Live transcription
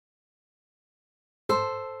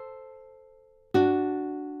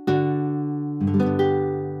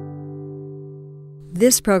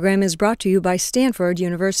This program is brought to you by Stanford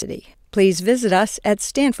University. Please visit us at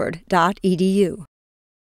stanford.edu.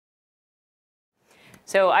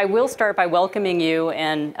 So I will start by welcoming you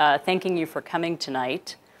and thanking you for coming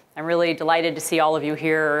tonight. I'm really delighted to see all of you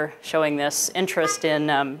here showing this interest in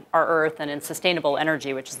our Earth and in sustainable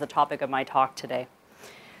energy, which is the topic of my talk today.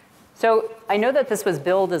 So I know that this was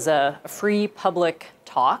billed as a free public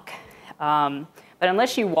talk, but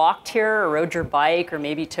unless you walked here or rode your bike or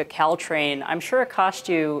maybe took Caltrain, I'm sure it cost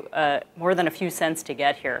you more than a few cents to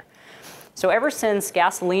get here. So ever since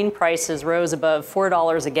gasoline prices rose above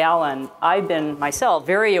 $4 a gallon, I've been myself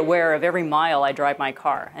very aware of every mile I drive my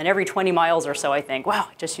car. And every 20 miles or so I think, wow,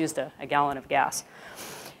 I just used a gallon of gas.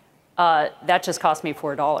 That just cost me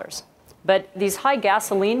 $4. But these high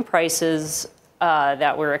gasoline prices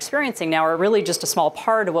that we're experiencing now are really just a small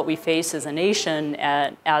part of what we face as a nation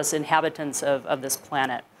and as inhabitants of this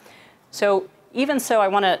planet. So even so, I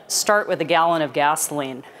want to start with a gallon of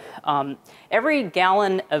gasoline. Every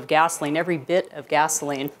gallon of gasoline, every bit of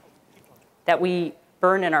gasoline that we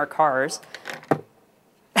burn in our cars.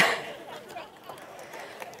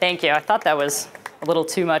 Thank you. I thought that was a little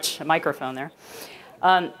too much microphone there.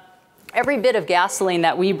 Every bit of gasoline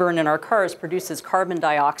that we burn in our cars produces carbon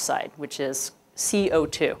dioxide, which is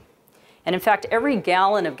CO2. And in fact, every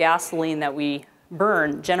gallon of gasoline that we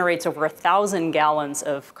burn generates over 1,000 gallons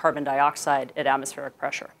of carbon dioxide at atmospheric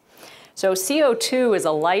pressure. So CO2 is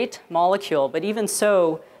a light molecule, but even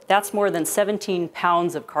so, that's more than 17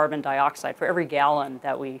 pounds of carbon dioxide for every gallon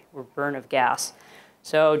that we burn of gas.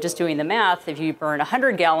 So just doing the math, if you burn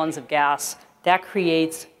 100 gallons of gas, that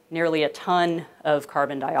creates nearly a ton of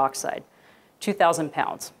carbon dioxide, 2,000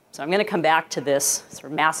 pounds. So I'm going to come back to this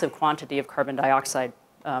sort of massive quantity of carbon dioxide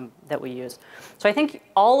that we use. So I think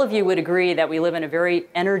all of you would agree that we live in a very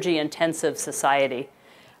energy-intensive society.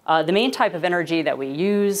 The main type of energy that we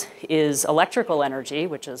use is electrical energy,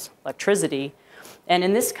 which is electricity. And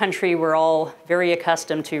in this country, we're all very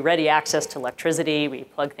accustomed to ready access to electricity. We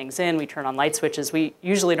plug things in, we turn on light switches. We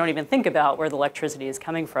usually don't even think about where the electricity is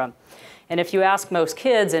coming from. And if you ask most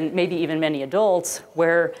kids, and maybe even many adults,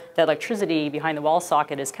 where that electricity behind the wall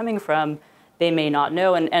socket is coming from, they may not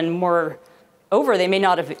know. And moreover, they may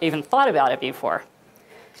not have even thought about it before.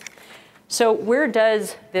 So where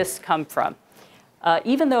does this come from?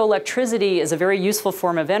 Even though electricity is a very useful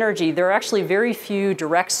form of energy, there are actually very few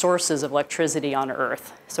direct sources of electricity on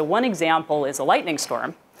Earth. So one example is a lightning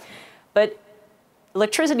storm. But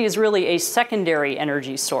electricity is really a secondary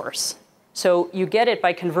energy source. So you get it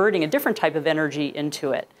by converting a different type of energy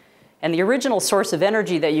into it. And the original source of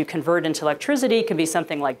energy that you convert into electricity can be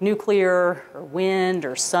something like nuclear, or wind,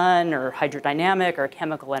 or sun, or hydrodynamic, or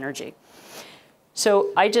chemical energy.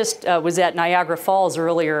 So I just was at Niagara Falls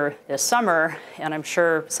earlier this summer, and I'm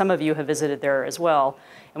sure some of you have visited there as well.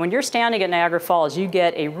 And when you're standing at Niagara Falls, you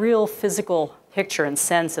get a real physical picture and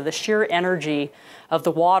sense of the sheer energy of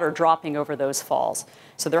the water dropping over those falls.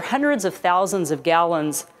 So there are hundreds of thousands of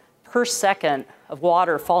gallons per second of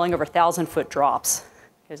water falling over 1,000-foot drops.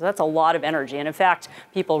 Okay, so that's a lot of energy. And in fact,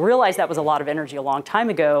 people realized that was a lot of energy a long time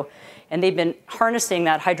ago, and they've been harnessing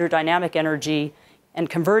that hydrodynamic energy and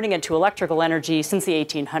converting it to electrical energy since the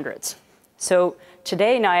 1800s. So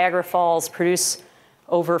today, Niagara Falls produce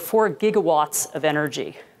over 4 gigawatts of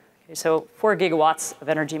energy. Okay, so 4 gigawatts of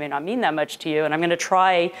energy may not mean that much to you, and I'm going to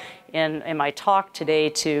try in my talk today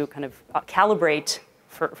to kind of calibrate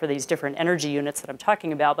for these different energy units that I'm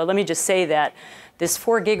talking about. But let me just say that this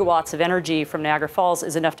 4 gigawatts of energy from Niagara Falls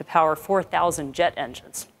is enough to power 4,000 jet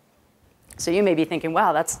engines. So you may be thinking,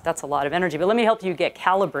 wow, that's a lot of energy. But let me help you get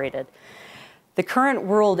calibrated. The current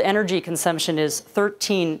world energy consumption is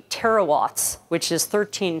 13 terawatts, which is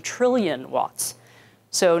 13 trillion watts.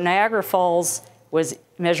 So Niagara Falls was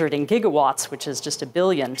measured in gigawatts, which is just a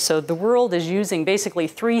billion. So the world is using basically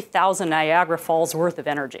 3,000 Niagara Falls worth of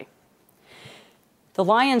energy. The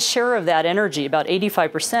lion's share of that energy, about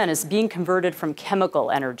 85%, is being converted from chemical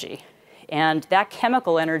energy. And that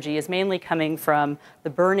chemical energy is mainly coming from the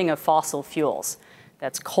burning of fossil fuels.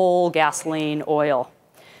 That's coal, gasoline, oil.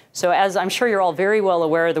 So as I'm sure you're all very well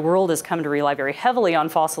aware, the world has come to rely very heavily on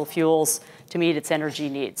fossil fuels to meet its energy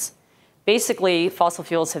needs. Basically, fossil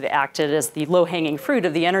fuels have acted as the low-hanging fruit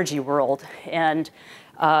of the energy world. And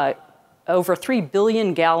over 3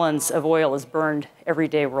 billion gallons of oil is burned every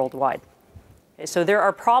day worldwide. Okay, so there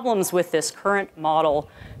are problems with this current model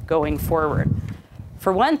going forward.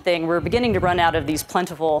 For one thing, we're beginning to run out of these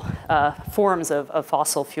plentiful forms of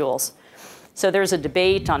fossil fuels. So there's a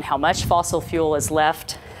debate on how much fossil fuel is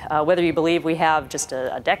left, whether you believe we have just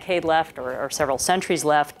a decade left or several centuries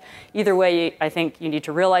left. Either way, I think you need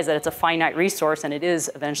to realize that it's a finite resource and it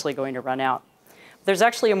is eventually going to run out. There's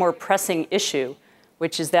actually a more pressing issue,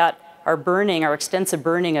 which is that our burning, our extensive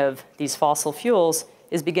burning of these fossil fuels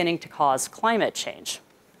is beginning to cause climate change.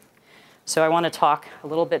 So I want to talk a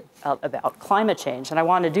little bit about climate change, and I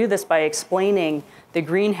want to do this by explaining the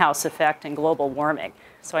greenhouse effect and global warming.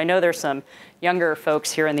 So I know there's some younger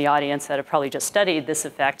folks here in the audience that have probably just studied this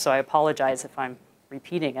effect, so I apologize if I'm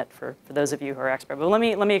repeating it for those of you who are expert. But let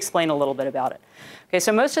me explain a little bit about it. Okay,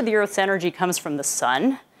 so most of the Earth's energy comes from the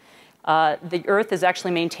sun. The Earth is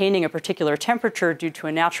actually maintaining a particular temperature due to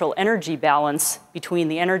a natural energy balance between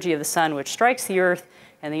the energy of the sun which strikes the Earth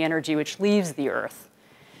and the energy which leaves the Earth.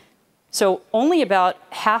 So only about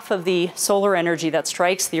half of the solar energy that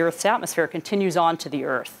strikes the Earth's atmosphere continues on to the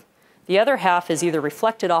Earth. The other half is either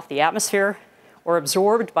reflected off the atmosphere or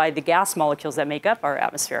absorbed by the gas molecules that make up our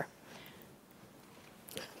atmosphere.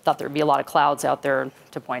 Thought there would be a lot of clouds out there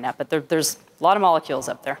to point at, but there's a lot of molecules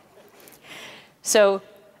up there. So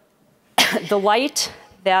the light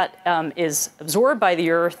that is absorbed by the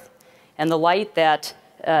Earth and the light that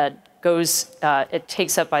it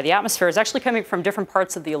takes up by the atmosphere is actually coming from different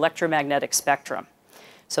parts of the electromagnetic spectrum,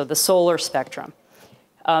 so the solar spectrum.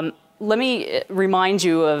 Let me remind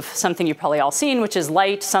you of something you've probably all seen, which is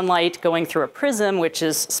light, sunlight going through a prism, which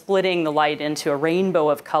is splitting the light into a rainbow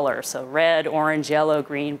of colors, so red, orange, yellow,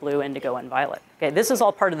 green, blue, indigo, and violet. Okay, this is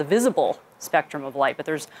all part of the visible spectrum of light, but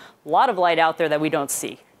there's a lot of light out there that we don't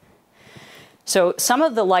see. So some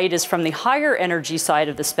of the light is from the higher energy side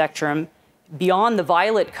of the spectrum, beyond the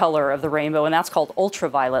violet color of the rainbow, and that's called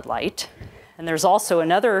ultraviolet light. And there's also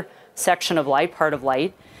another section of light, part of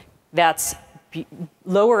light, that's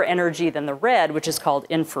lower energy than the red, which is called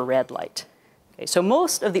infrared light. Okay, so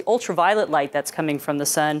most of the ultraviolet light that's coming from the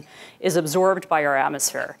sun is absorbed by our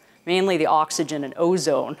atmosphere, mainly the oxygen and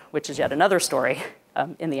ozone, which is yet another story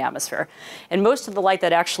in the atmosphere. And most of the light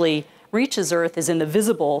that actually reaches Earth is in the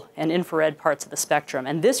visible and infrared parts of the spectrum,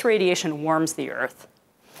 and this radiation warms the Earth.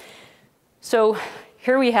 So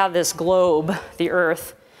here we have this globe, the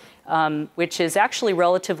Earth, which is actually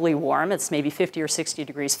relatively warm. It's maybe 50 or 60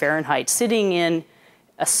 degrees Fahrenheit, sitting in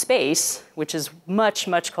a space which is much,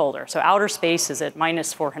 much colder. So outer space is at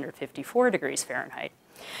minus 454 degrees Fahrenheit.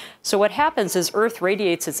 So what happens is Earth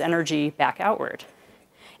radiates its energy back outward.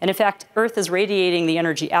 And in fact, Earth is radiating the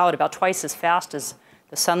energy out about twice as fast as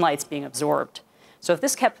the sunlight's being absorbed. So if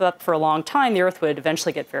this kept up for a long time, the Earth would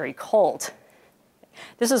eventually get very cold.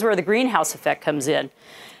 This is where the greenhouse effect comes in.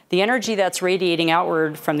 The energy that's radiating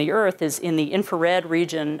outward from the Earth is in the infrared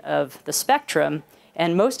region of the spectrum,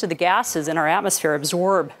 and most of the gases in our atmosphere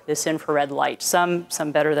absorb this infrared light, some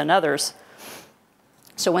better than others.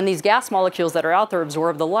 So when these gas molecules that are out there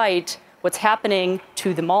absorb the light, what's happening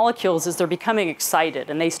to the molecules is they're becoming excited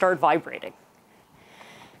and they start vibrating.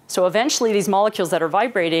 So eventually these molecules that are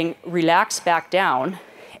vibrating relax back down,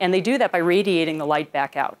 and they do that by radiating the light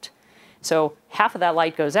back out. So half of that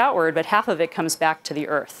light goes outward, but half of it comes back to the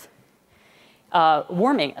Earth,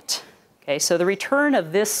 warming it. Okay, so the return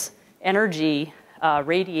of this energy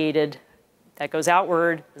radiated that goes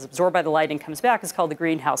outward, is absorbed by the light, and comes back is called the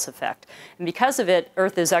greenhouse effect. And because of it,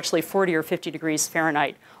 Earth is actually 40 or 50 degrees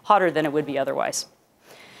Fahrenheit hotter than it would be otherwise.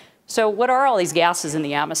 So what are all these gases in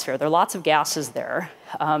the atmosphere? There are lots of gases there.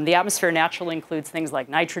 The atmosphere naturally includes things like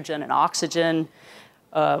nitrogen and oxygen,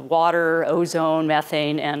 water, ozone,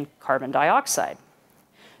 methane, and carbon dioxide.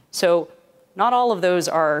 So not all of those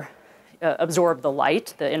are absorb the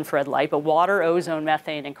light, the infrared light, but water, ozone,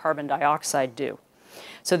 methane, and carbon dioxide do.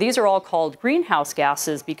 So these are all called greenhouse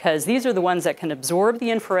gases because these are the ones that can absorb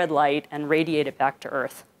the infrared light and radiate it back to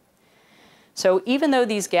Earth. So even though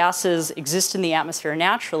these gases exist in the atmosphere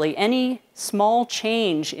naturally, any small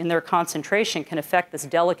change in their concentration can affect this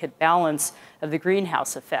delicate balance of the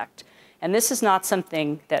greenhouse effect. And this is not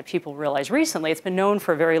something that people realize recently. It's been known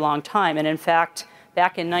for a very long time. And in fact,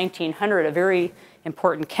 back in 1900, a very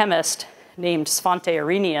important chemist named Svante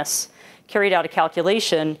Arrhenius carried out a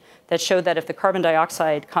calculation that showed that if the carbon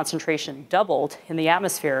dioxide concentration doubled in the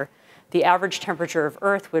atmosphere, the average temperature of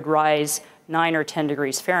Earth would rise 9 or 10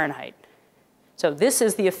 degrees Fahrenheit. So this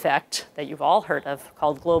is the effect that you've all heard of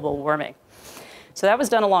called global warming. So that was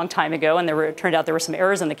done a long time ago, and it turned out there were some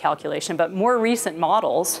errors in the calculation, but more recent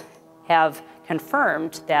models have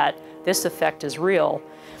confirmed that this effect is real.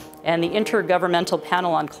 And the Intergovernmental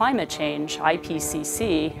Panel on Climate Change,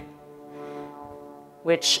 IPCC,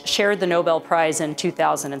 which shared the Nobel Prize in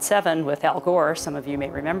 2007 with Al Gore, some of you may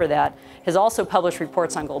remember that, has also published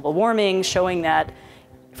reports on global warming showing that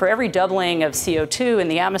for every doubling of CO2 in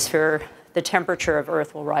the atmosphere, the temperature of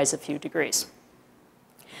Earth will rise a few degrees.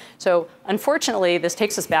 So unfortunately, this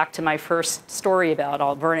takes us back to my first story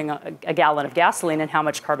about burning a gallon of gasoline and how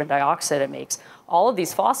much carbon dioxide it makes. All of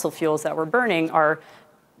these fossil fuels that we're burning are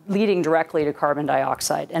leading directly to carbon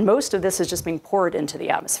dioxide. And most of this is just being poured into the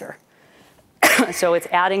atmosphere. So it's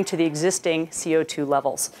adding to the existing CO2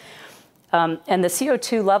 levels. And the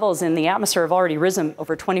CO2 levels in the atmosphere have already risen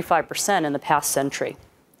over 25% in the past century.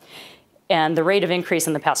 And the rate of increase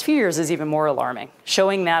in the past few years is even more alarming,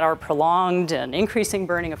 showing that our prolonged and increasing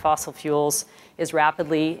burning of fossil fuels is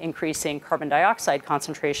rapidly increasing carbon dioxide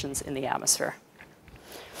concentrations in the atmosphere.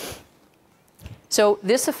 So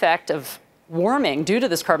this effect of warming due to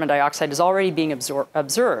this carbon dioxide is already being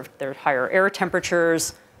observed. There are higher air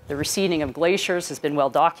temperatures, the receding of glaciers has been well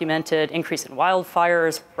documented, increase in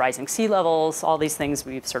wildfires, rising sea levels, all these things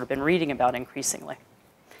we've sort of been reading about increasingly.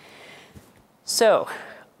 So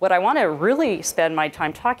what I want to really spend my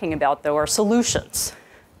time talking about, though, are solutions.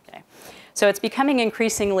 Okay. So it's becoming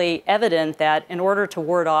increasingly evident that in order to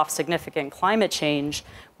ward off significant climate change,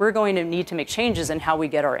 we're going to need to make changes in how we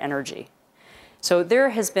get our energy. So there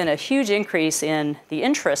has been a huge increase in the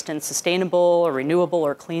interest in sustainable or renewable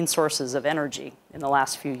or clean sources of energy in the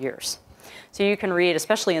last few years. So you can read,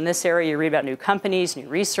 especially in this area, you read about new companies, new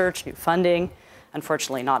research, new funding,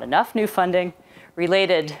 unfortunately not enough new funding,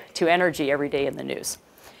 related to energy every day in the news.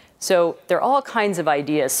 So there are all kinds of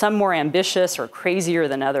ideas, some more ambitious or crazier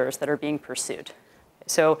than others, that are being pursued.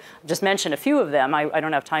 So I'll just mention a few of them. I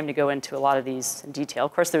don't have time to go into a lot of these in detail.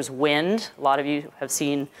 Of course, there's wind. A lot of you have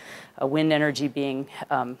seen wind energy being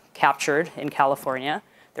captured in California.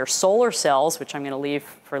 There's solar cells, which I'm going to leave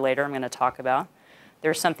for later. I'm going to talk about.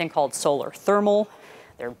 There's something called solar thermal.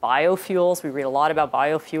 There are biofuels. We read a lot about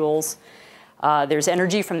biofuels. There's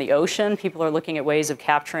energy from the ocean. People are looking at ways of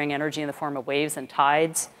capturing energy in the form of waves and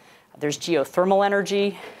tides. There's geothermal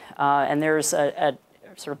energy. And there's a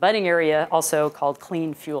sort of budding area also called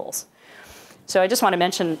clean fuels. So I just want to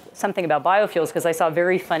mention something about biofuels because I saw a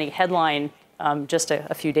very funny headline just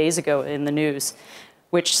a few days ago in the news,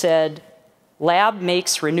 which said, "Lab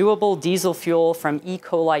makes renewable diesel fuel from E.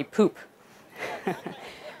 coli poop."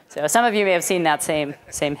 So some of you may have seen that same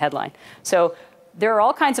headline. So there are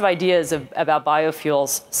all kinds of ideas about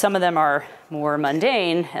biofuels. Some of them are more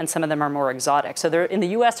mundane, and some of them are more exotic. So in the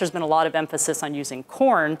US, there's been a lot of emphasis on using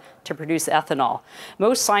corn to produce ethanol.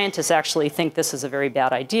 Most scientists actually think this is a very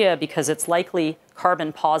bad idea because it's likely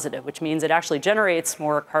carbon positive, which means it actually generates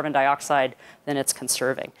more carbon dioxide than it's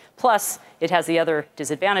conserving. Plus, it has the other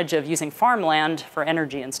disadvantage of using farmland for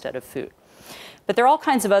energy instead of food. But there are all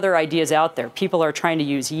kinds of other ideas out there. People are trying to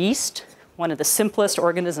use yeast, one of the simplest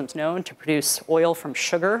organisms known to produce oil from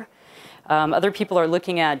sugar. Other people are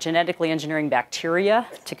looking at genetically engineering bacteria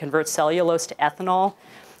to convert cellulose to ethanol.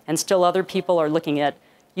 And still other people are looking at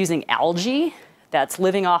using algae that's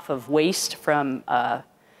living off of waste from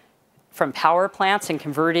power plants and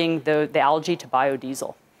converting the algae to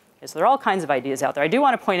biodiesel. Okay, so there are all kinds of ideas out there. I do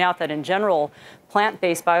want to point out that in general,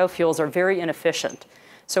 plant-based biofuels are very inefficient.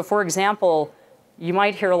 So for example, you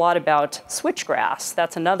might hear a lot about switchgrass.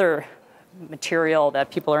 That's another material that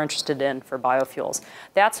people are interested in for biofuels.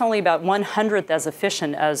 That's only about 1/100th as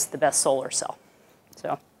efficient as the best solar cell.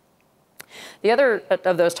 So the other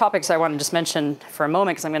of those topics I want to just mention for a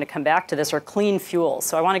moment, because I'm going to come back to this, are clean fuels.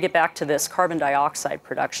 So I want to get back to this carbon dioxide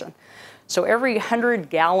production. So every 100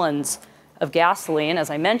 gallons of gasoline, as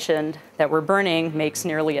I mentioned, that we're burning makes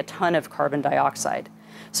nearly a ton of carbon dioxide.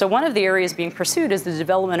 So one of the areas being pursued is the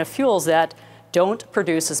development of fuels that don't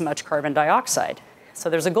produce as much carbon dioxide. So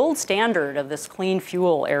there's a gold standard of this clean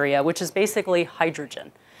fuel area, which is basically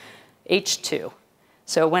hydrogen, H2.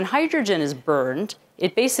 So when hydrogen is burned,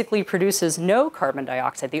 it basically produces no carbon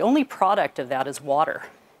dioxide. The only product of that is water.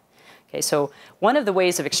 Okay, so one of the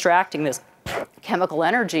ways of extracting this chemical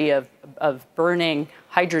energy of burning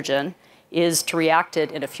hydrogen is to react it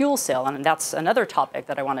in a fuel cell, and that's another topic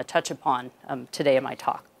that I want to touch upon today in my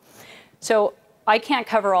talk. So I can't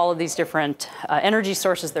cover all of these different energy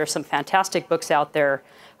sources. There are some fantastic books out there.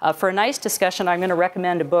 For a nice discussion, I'm going to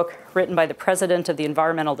recommend a book written by the president of the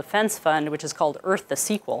Environmental Defense Fund, which is called Earth the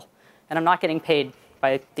Sequel. And I'm not getting paid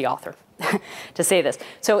by the author to say this.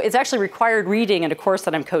 So it's actually required reading in a course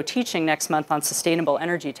that I'm co-teaching next month on sustainable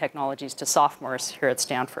energy technologies to sophomores here at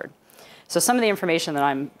Stanford. So some of the information that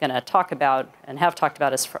I'm going to talk about and have talked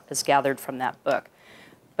about is gathered from that book.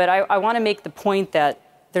 But I want to make the point that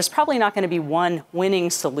there's probably not going to be one winning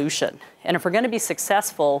solution. And if we're going to be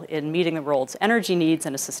successful in meeting the world's energy needs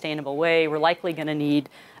in a sustainable way, we're likely going to need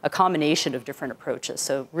a combination of different approaches.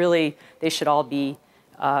 So really, they should all be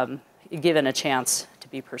given a chance to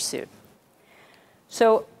be pursued.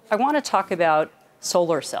 So I want to talk about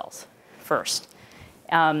solar cells first.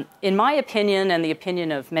 In my opinion, and the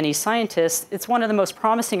opinion of many scientists, it's one of the most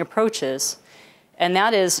promising approaches, and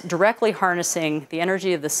that is directly harnessing the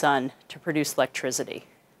energy of the sun to produce electricity.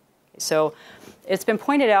 So it's been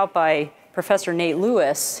pointed out by Professor Nate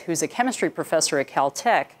Lewis, who's a chemistry professor at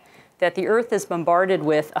Caltech, that the Earth is bombarded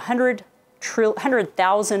with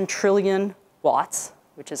 100,000 trillion watts,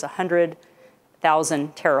 which is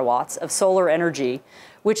 100,000 terawatts of solar energy,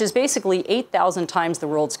 which is basically 8,000 times the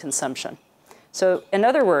world's consumption. So in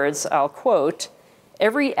other words, I'll quote,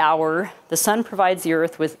 "Every hour, the sun provides the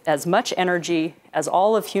Earth with as much energy as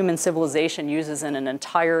all of human civilization uses in an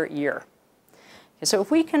entire year." Okay, so if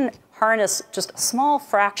we can harness just a small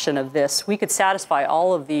fraction of this, we could satisfy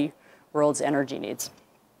all of the world's energy needs.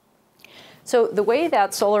 So the way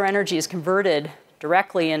that solar energy is converted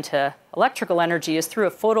directly into electrical energy is through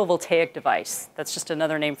a photovoltaic device. That's just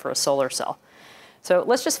another name for a solar cell. So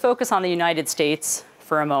let's just focus on the United States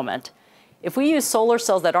for a moment. If we use solar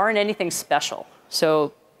cells that aren't anything special,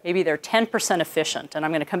 so maybe they're 10% efficient, and I'm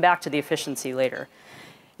going to come back to the efficiency later.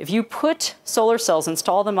 If you put solar cells,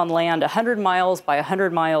 install them on land 100 miles by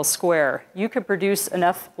 100 miles square, you could produce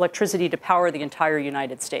enough electricity to power the entire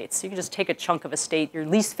United States. You can just take a chunk of a state, your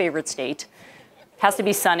least favorite state, has to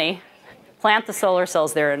be sunny, plant the solar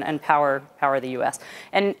cells there and power the US.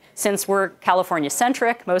 And since we're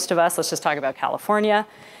California-centric, most of us, let's just talk about California,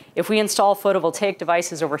 if we install photovoltaic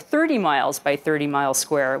devices over 30 miles by 30 miles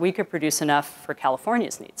square, we could produce enough for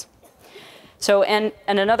California's needs. So, and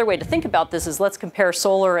another way to think about this is let's compare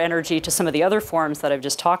solar energy to some of the other forms that I've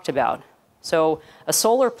just talked about. So a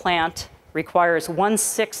solar plant requires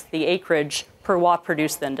 1/6 the acreage per watt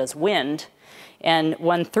produced than does wind, and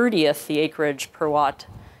 1/30 the acreage per watt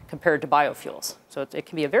compared to biofuels. So it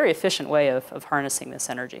can be a very efficient way of harnessing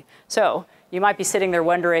this energy. So you might be sitting there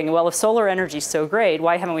wondering, well, if solar energy is so great,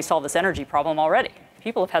 why haven't we solved this energy problem already?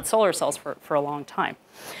 People have had solar cells for a long time.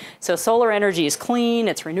 So solar energy is clean,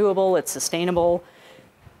 it's renewable, it's sustainable,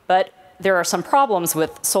 but there are some problems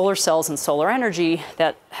with solar cells and solar energy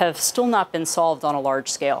that have still not been solved on a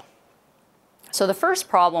large scale. So the first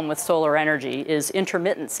problem with solar energy is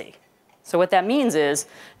intermittency. So what that means is,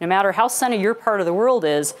 no matter how sunny your part of the world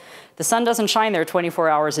is, the sun doesn't shine there 24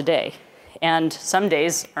 hours a day. And some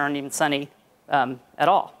days aren't even sunny at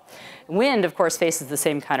all. Wind, of course, faces the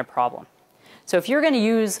same kind of problem. So if you're going to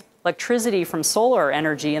use electricity from solar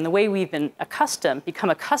energy in the way we've become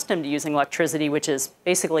accustomed to using electricity, which is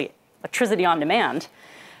basically electricity on demand,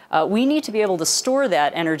 we need to be able to store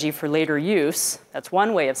that energy for later use. That's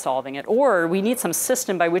one way of solving it. Or we need some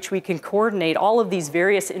system by which we can coordinate all of these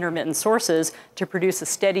various intermittent sources to produce a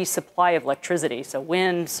steady supply of electricity. So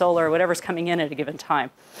wind, solar, whatever's coming in at a given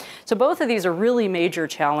time. So both of these are really major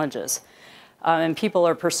challenges. And people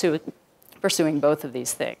are pursuing both of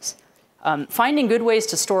these things. Finding good ways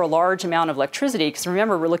to store a large amount of electricity, because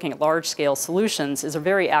remember we're looking at large-scale solutions, is a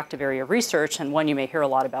very active area of research, and one you may hear a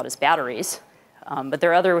lot about is batteries. But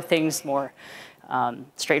there are other things more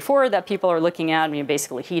straightforward that people are looking at. I mean,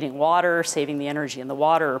 basically heating water, saving the energy in the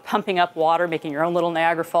water, or pumping up water, making your own little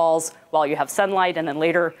Niagara Falls while you have sunlight, and then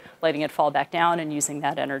later letting it fall back down and using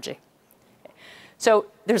that energy. Okay. So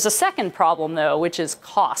there's a second problem, though, which is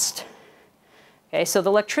cost. Okay, so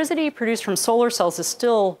the electricity produced from solar cells is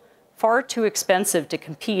still far too expensive to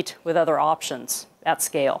compete with other options at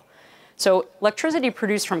scale. So electricity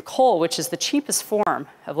produced from coal, which is the cheapest form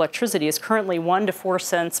of electricity, is currently 1 to 4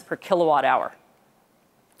 cents per kilowatt hour.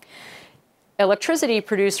 Electricity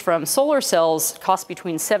produced from solar cells cost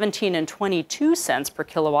between 17 and 22 cents per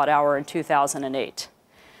kilowatt hour in 2008.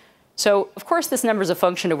 So of course this number is a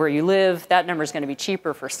function of where you live. That number is going to be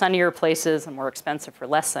cheaper for sunnier places and more expensive for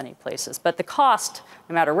less sunny places. But the cost,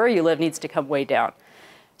 no matter where you live, needs to come way down.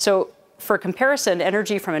 So for comparison,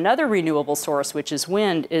 energy from another renewable source, which is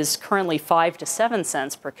wind, is currently 5 to 7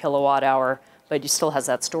 cents per kilowatt hour, but it still has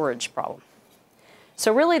that storage problem.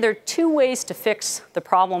 So really, there are two ways to fix the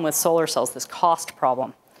problem with solar cells, this cost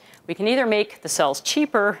problem. We can either make the cells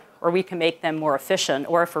cheaper, or we can make them more efficient,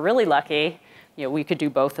 or if we're really lucky, we could do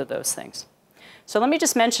both of those things. So let me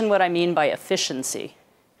just mention what I mean by efficiency.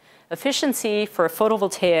 Efficiency for a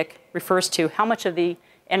photovoltaic refers to how much of the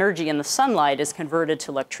energy in the sunlight is converted to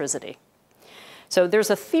electricity. So there's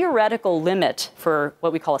a theoretical limit for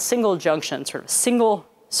what we call a single junction, sort of a single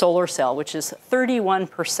solar cell, which is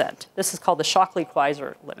 31%. This is called the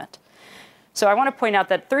Shockley-Queisser limit. So I want to point out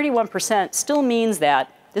that 31% still means that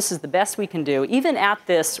this is the best we can do. Even at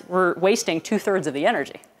this, we're wasting 2/3 of the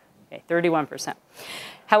energy, okay, 31%.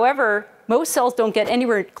 However, most cells don't get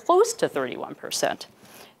anywhere close to 31%.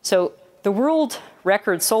 So the world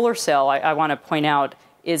record solar cell, I want to point out,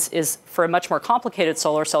 is for a much more complicated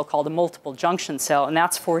solar cell called a multiple junction cell, and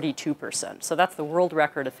that's 42%. So that's the world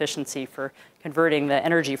record efficiency for converting the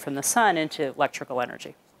energy from the sun into electrical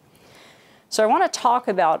energy. So I want to talk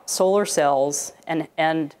about solar cells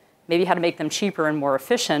and maybe how to make them cheaper and more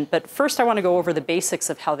efficient. But first, I want to go over the basics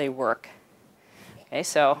of how they work. Okay,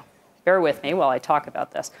 so bear with me while I talk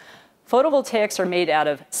about this. Photovoltaics are made out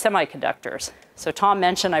of semiconductors. So Tom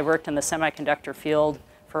mentioned I worked in the semiconductor field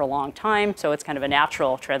for a long time, so it's kind of a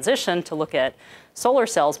natural transition to look at solar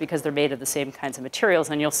cells because they're made of the same kinds of materials,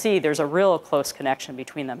 and you'll see there's a real close connection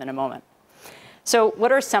between them in a moment. So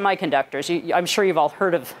what are semiconductors? I'm sure you've all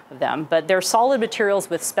heard of them, but they're solid materials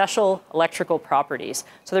with special electrical properties.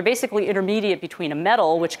 So they're basically intermediate between a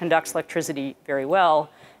metal, which conducts electricity very well,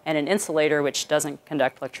 and an insulator, which doesn't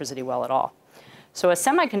conduct electricity well at all. So a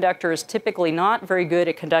semiconductor is typically not very good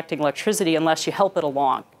at conducting electricity unless you help it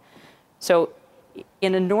along. So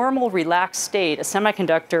in a normal, relaxed state, a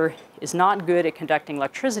semiconductor is not good at conducting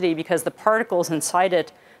electricity because the particles inside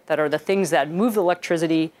it that are the things that move the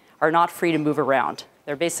electricity are not free to move around.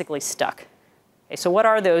 They're basically stuck. Okay, so what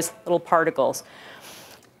are those little particles?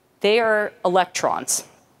 They are electrons.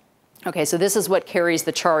 Okay, so this is what carries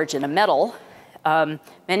the charge in a metal.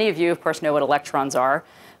 Many of you, of course, know what electrons are.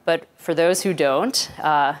 But for those who don't,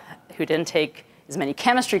 who didn't take as many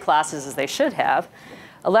chemistry classes as they should have,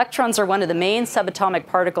 electrons are one of the main subatomic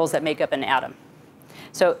particles that make up an atom.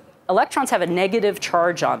 So electrons have a negative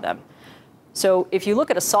charge on them. So if you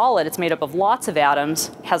look at a solid, it's made up of lots of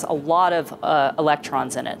atoms, has a lot of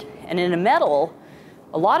electrons in it. And in a metal,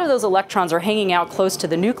 a lot of those electrons are hanging out close to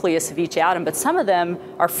the nucleus of each atom, but some of them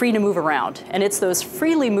are free to move around. And it's those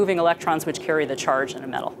freely moving electrons which carry the charge in a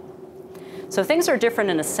metal. So things are different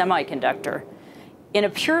in a semiconductor. In a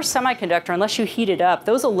pure semiconductor, unless you heat it up,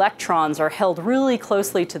 those electrons are held really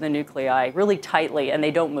closely to the nuclei, really tightly, and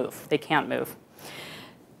they don't move. They can't move.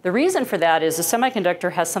 The reason for that is a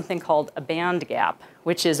semiconductor has something called a band gap,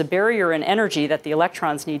 which is a barrier in energy that the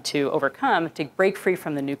electrons need to overcome to break free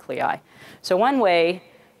from the nuclei. So one way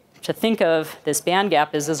to think of this band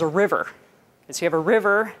gap is as a river. So you have a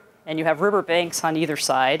river, and you have river banks on either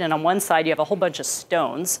side, and on one side you have a whole bunch of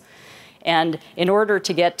stones. And in order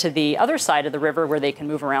to get to the other side of the river where they can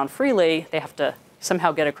move around freely, they have to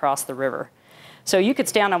somehow get across the river. So you could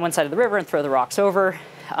stand on one side of the river and throw the rocks over,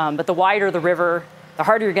 but the wider the river, the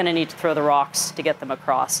harder you're going to need to throw the rocks to get them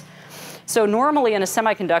across. So normally in a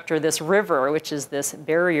semiconductor, this river, which is this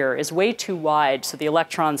barrier, is way too wide so the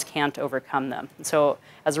electrons can't overcome them. And so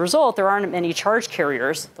as a result, there aren't many charge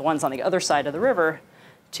carriers, the ones on the other side of the river,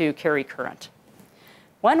 to carry current.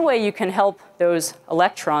 One way you can help those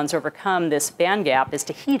electrons overcome this band gap is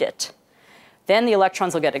to heat it. Then the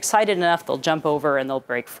electrons will get excited enough, they'll jump over, and they'll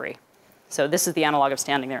break free. So this is the analog of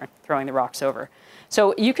standing there and throwing the rocks over.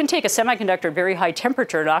 So you can take a semiconductor at very high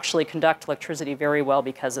temperature and actually conduct electricity very well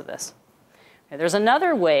because of this. Okay, there's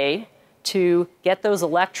another way to get those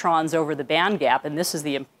electrons over the band gap, and this is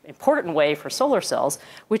the important way for solar cells,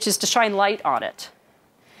 which is to shine light on it.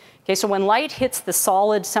 Okay, so when light hits the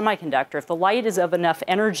solid semiconductor, if the light is of enough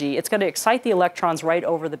energy, it's going to excite the electrons right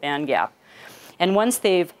over the band gap. And once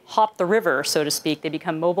they've hopped the river, so to speak, they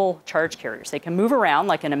become mobile charge carriers. They can move around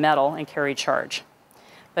like in a metal and carry charge.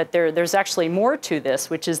 But there's actually more to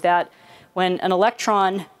this, which is that when an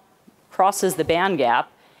electron crosses the band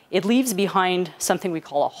gap, it leaves behind something we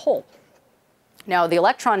call a hole. Now, the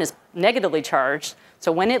electron is negatively charged,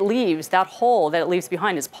 so when it leaves, that hole that it leaves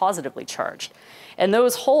behind is positively charged. And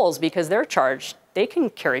those holes, because they're charged, they can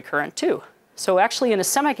carry current too. So actually in a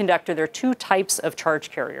semiconductor, there are two types of charge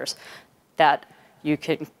carriers that you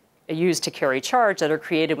can use to carry charge that are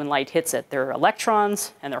created when light hits it. There are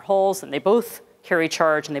electrons and there are holes, and they both carry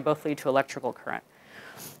charge, and they both lead to electrical current.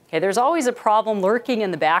 Okay, there's always a problem lurking in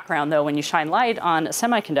the background, though, when you shine light on a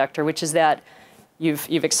semiconductor, which is that you've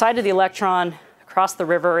excited the electron across the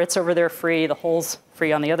river, it's over there free, the hole's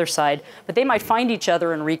free on the other side, but they might find each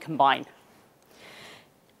other and recombine.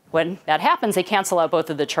 When that happens, they cancel out both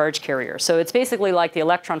of the charge carriers. So it's basically like the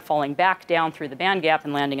electron falling back down through the band gap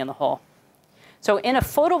and landing in the hole. So in a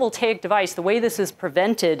photovoltaic device, the way this is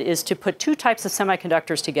prevented is to put two types of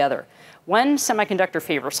semiconductors together. One semiconductor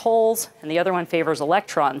favors holes, and the other one favors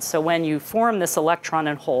electrons. So when you form this electron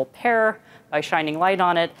and hole pair by shining light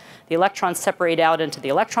on it, the electrons separate out into the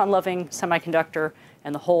electron-loving semiconductor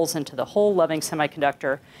and the holes into the hole-loving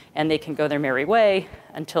semiconductor, and they can go their merry way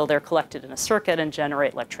until they're collected in a circuit and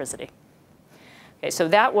generate electricity. Okay, so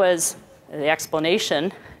that was the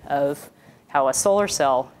explanation of how a solar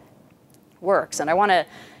cell works. And I want to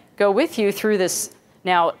go with you through this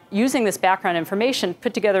now, using this background information,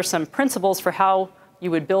 put together some principles for how you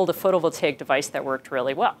would build a photovoltaic device that worked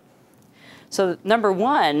really well. So number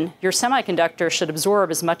one, your semiconductor should absorb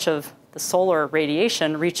as much of the solar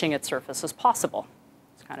radiation reaching its surface as possible.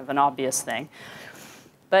 It's kind of an obvious thing.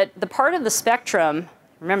 But the part of the spectrum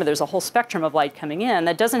remember there's a whole spectrum of light coming in,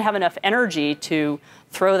 that doesn't have enough energy to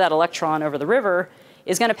throw that electron over the river,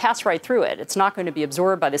 is going to pass right through it. It's not going to be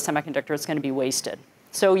absorbed by the semiconductor. It's going to be wasted.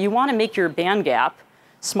 So you want to make your band gap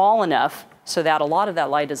small enough so that a lot of that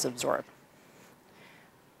light is absorbed.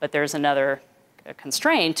 But there's another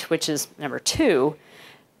constraint, which is number 2.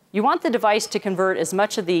 You want the device to convert as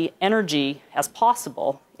much of the energy as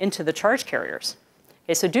possible into the charge carriers.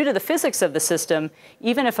 Okay, so due to the physics of the system,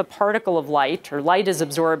 even if a particle of light or light is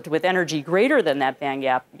absorbed with energy greater than that band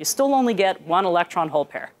gap, you still only get 1 electron hole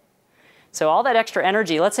pair. So all that extra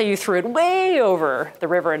energy, let's say you threw it way over the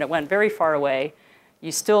river and it went very far away,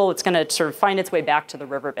 it's going to sort of find its way back to the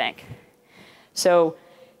riverbank. So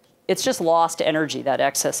it's just lost energy, that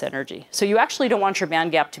excess energy. So you actually don't want your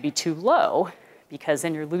band gap to be too low, because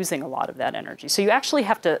then you're losing a lot of that energy. So you actually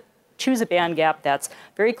have to choose a band gap that's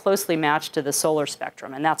very closely matched to the solar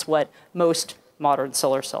spectrum, and that's what most modern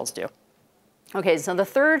solar cells do. Okay, so the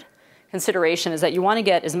third consideration is that you want to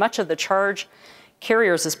get as much of the charge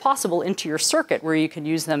carriers as possible into your circuit where you can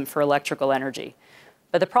use them for electrical energy.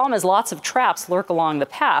 But the problem is lots of traps lurk along the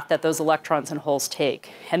path that those electrons and holes take.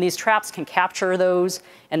 And these traps can capture those,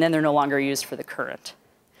 and then they're no longer used for the current.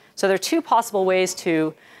 So there are 2 possible ways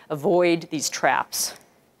to avoid these traps.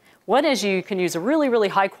 One is you can use a really, really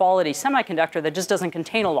high quality semiconductor that just doesn't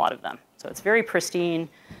contain a lot of them. So it's very pristine,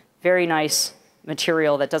 very nice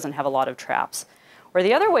material that doesn't have a lot of traps. Or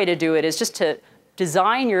the other way to do it is just to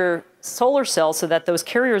design your solar cell so that those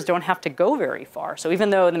carriers don't have to go very far. So even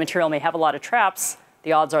though the material may have a lot of traps,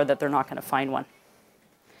 the odds are that they're not going to find one.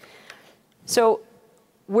 So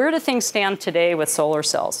where do things stand today with solar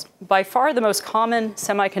cells? By far the most common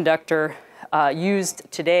semiconductor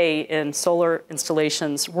used today in solar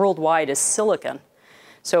installations worldwide is silicon.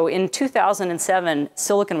 So in 2007,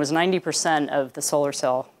 silicon was 90% of the solar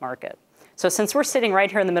cell market. So since we're sitting right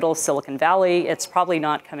here in the middle of Silicon Valley, it's probably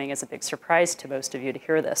not coming as a big surprise to most of you to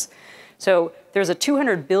hear this. So there's a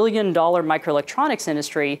 $200 billion microelectronics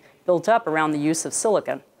industry built up around the use of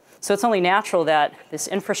silicon. So it's only natural that this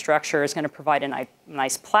infrastructure is going to provide a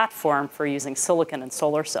nice platform for using silicon and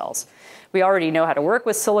solar cells. We already know how to work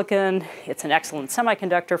with silicon. It's an excellent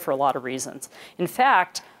semiconductor for a lot of reasons. In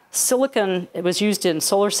fact, silicon was used in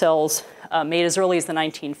solar cells made as early as the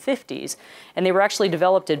 1950s. And they were actually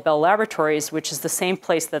developed at Bell Laboratories, which is the same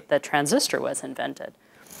place that the transistor was invented.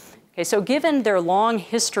 Okay, so given their long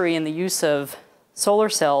history in the use of solar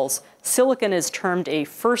cells, silicon is termed a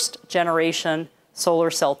first-generation solar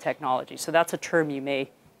cell technology. So that's a term you may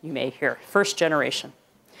hear, first generation.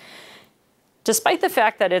 Despite the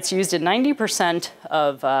fact that it's used in 90%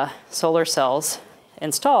 of solar cells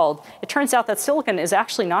installed, it turns out that silicon is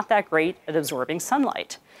actually not that great at absorbing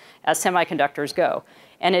sunlight as semiconductors go.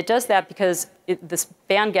 And it does that because this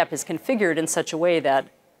band gap is configured in such a way that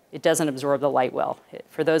it doesn't absorb the light well.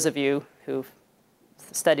 For those of you who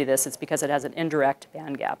study this, it's because it has an indirect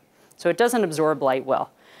band gap. So it doesn't absorb light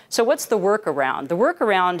well. So what's the workaround? The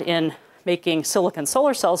workaround in making silicon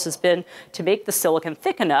solar cells has been to make the silicon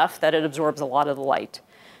thick enough that it absorbs a lot of the light.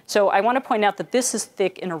 So I want to point out that this is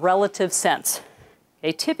thick in a relative sense.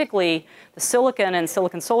 Okay, typically, the silicon and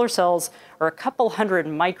silicon solar cells are a couple hundred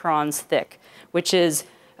microns thick, which is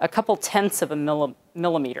a couple tenths of a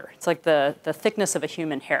millimeter. It's like the thickness of a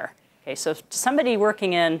human hair. Okay, so somebody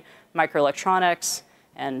working in microelectronics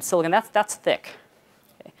and silicon, that's thick.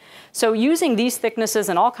 Okay. So using these thicknesses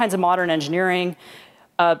and all kinds of modern engineering,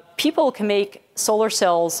 people can make solar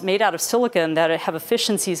cells made out of silicon that have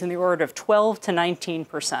efficiencies in the order of 12 to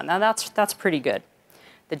 19%. Now that's pretty good.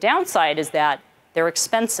 The downside is that they're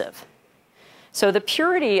expensive. So the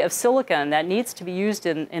purity of silicon that needs to be used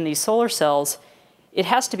in these solar cells, it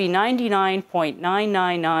has to be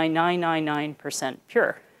 99.99999%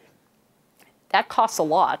 pure. That costs a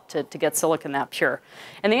lot to get silicon that pure.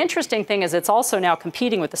 And the interesting thing is it's also now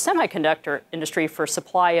competing with the semiconductor industry for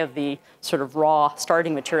supply of the sort of raw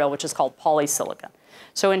starting material, which is called polysilicon.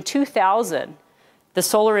 So in 2000, the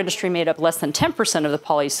solar industry made up less than 10% of the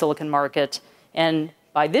polysilicon market, and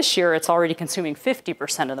by this year, it's already consuming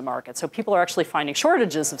 50% of the market. So people are actually finding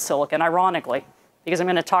shortages of silicon, ironically, because I'm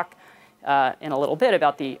going to talk in a little bit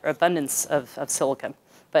about the abundance of silicon.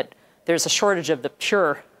 But there's a shortage of the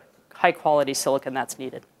pure, high-quality silicon that's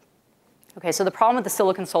needed. Okay, so the problem with the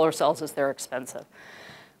silicon solar cells is they're expensive.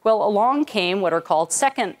 Well, along came what are called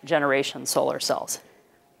second-generation solar cells.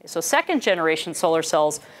 Okay, so second-generation solar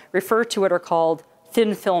cells refer to what are called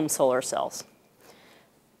thin-film solar cells.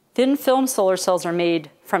 Thin-film solar cells are made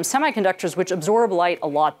from semiconductors which absorb light a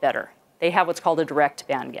lot better. They have what's called a direct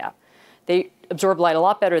band gap. They absorb light a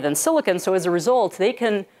lot better than silicon, so as a result, they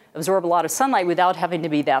can absorb a lot of sunlight without having to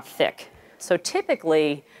be that thick. So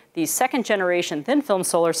typically, these second-generation thin-film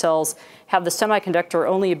solar cells have the semiconductor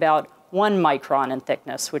only about 1 micron in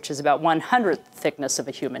thickness, which is about 1/100th thickness of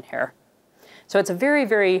a human hair. So it's a very,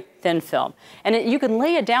 very thin film. And you can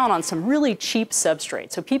lay it down on some really cheap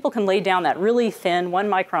substrate. So people can lay down that really thin, 1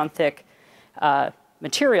 micron thick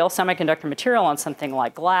material, semiconductor material, on something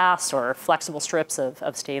like glass or flexible strips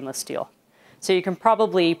of stainless steel. So you can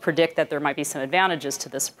probably predict that there might be some advantages to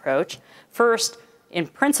this approach. First, in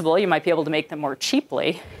principle, you might be able to make them more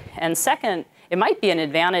cheaply. And second, it might be an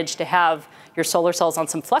advantage to have your solar cells on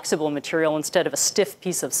some flexible material instead of a stiff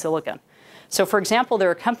piece of silicon. So for example, there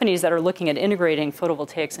are companies that are looking at integrating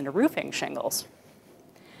photovoltaics into roofing shingles.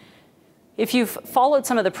 If you've followed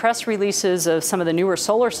some of the press releases of some of the newer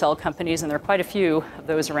solar cell companies, and there are quite a few of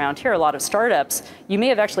those around here, a lot of startups, you may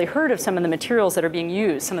have actually heard of some of the materials that are being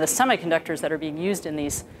used, some of the semiconductors that are being used in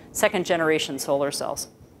these second-generation solar cells.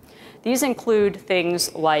 These include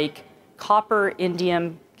things like copper,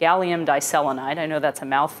 indium, gallium diselenide. I know that's a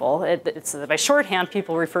mouthful. By shorthand,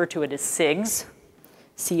 people refer to it as CIGS,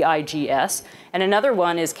 C-I-G-S. And another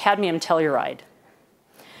one is cadmium telluride.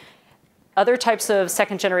 Other types of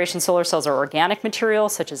second-generation solar cells are organic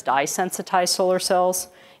materials, such as dye-sensitized solar cells.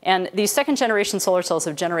 And these second-generation solar cells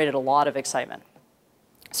have generated a lot of excitement.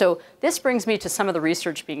 So this brings me to some of the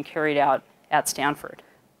research being carried out at Stanford.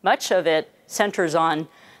 Much of it centers on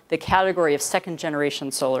the category of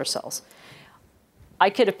second-generation solar cells. I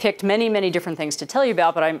could have picked many, many different things to tell you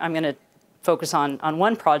about, but I'm going to focus on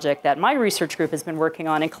one project that my research group has been working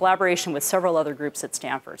on in collaboration with several other groups at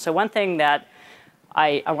Stanford. So one thing that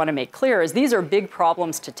I want to make clear is these are big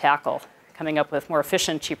problems to tackle, coming up with more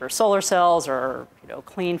efficient, cheaper solar cells or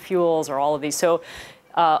clean fuels or all of these. So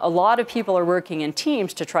a lot of people are working in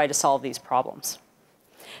teams to try to solve these problems.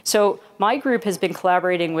 So my group has been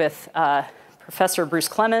collaborating with Professor Bruce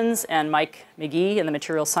Clemens and Mike McGee in the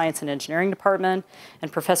Materials Science and Engineering Department, and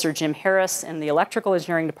Professor Jim Harris in the Electrical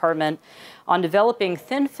Engineering Department on developing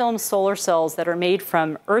thin-film solar cells that are made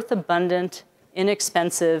from earth-abundant,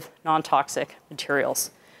 inexpensive, non-toxic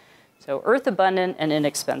materials. So earth-abundant and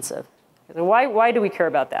inexpensive. So why do we care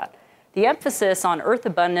about that? The emphasis on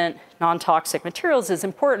earth-abundant, non-toxic materials is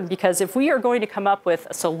important because if we are going to come up with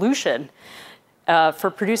a solution for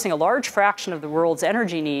producing a large fraction of the world's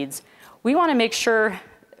energy needs, we want to make sure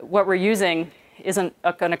what we're using isn't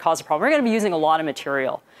going to cause a problem. We're going to be using a lot of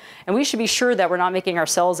material. And we should be sure that we're not making our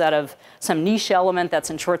cells out of some niche element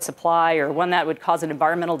that's in short supply, or one that would cause an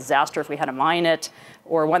environmental disaster if we had to mine it,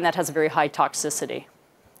 or one that has a very high toxicity.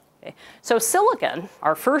 Okay. So silicon,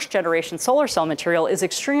 our first generation solar cell material, is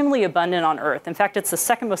extremely abundant on Earth. In fact, it's the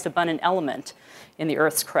second most abundant element in the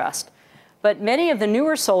Earth's crust. But many of the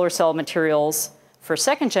newer solar cell materials for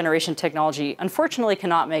second generation technology unfortunately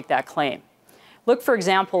cannot make that claim. Look, for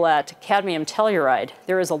example, at cadmium telluride.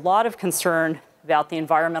 There is a lot of concern about the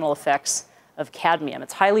environmental effects of cadmium.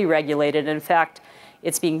 It's highly regulated. In fact,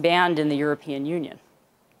 it's being banned in the European Union.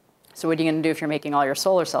 So what are you going to do if you're making all your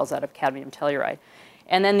solar cells out of cadmium telluride?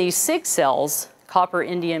 And then these SIG cells, copper,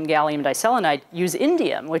 indium, gallium diselenide, use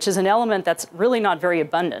indium, which is an element that's really not very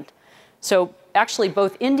abundant. So actually,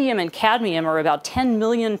 both indium and cadmium are about 10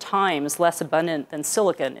 million times less abundant than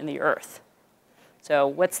silicon in the Earth. So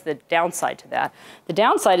what's the downside to that? The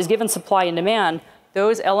downside is, given supply and demand,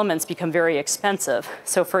 those elements become very expensive.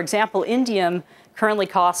 So for example, indium currently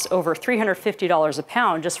costs over $350 a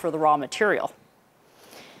pound just for the raw material.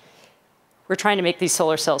 We're trying to make these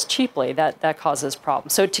solar cells cheaply. That causes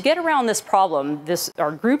problems. So to get around this problem,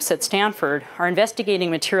 our groups at Stanford are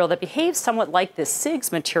investigating material that behaves somewhat like this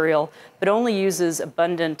CIGS material, but only uses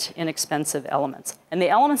abundant, inexpensive elements. And the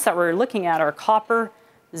elements that we're looking at are copper,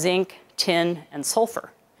 zinc, tin, and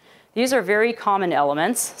sulfur. These are very common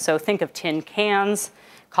elements. So think of tin cans,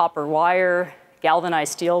 copper wire,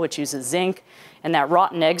 galvanized steel, which uses zinc, and that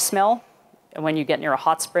rotten egg smell. And when you get near a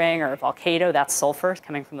hot spring or a volcano, that's sulfur, it's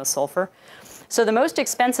coming from the sulfur. So the most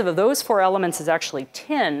expensive of those four elements is actually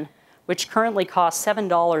tin, which currently costs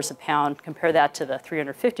 $7 a pound. Compare that to the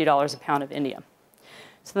 $350 a pound of indium.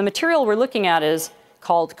 So the material we're looking at is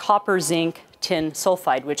called copper, zinc, tin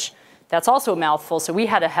sulfide, which that's also a mouthful, so we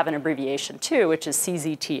had to have an abbreviation too, which is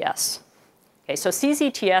CZTS. Okay, so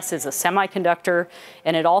CZTS is a semiconductor,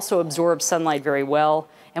 and it also absorbs sunlight very well,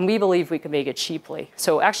 and we believe we can make it cheaply.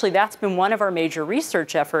 So actually, that's been one of our major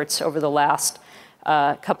research efforts over the last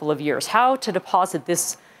couple of years, how to deposit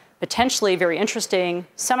this potentially very interesting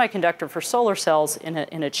semiconductor for solar cells in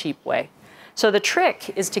a cheap way. So the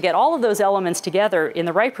trick is to get all of those elements together in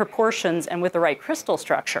the right proportions and with the right crystal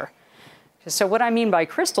structure. So what I mean by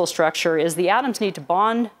crystal structure is the atoms need to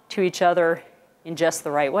bond to each other in just the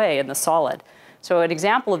right way in the solid. So an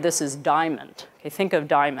example of this is diamond. Okay, think of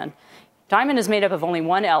diamond. Diamond is made up of only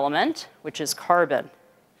one element, which is carbon.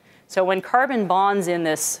 So when carbon bonds in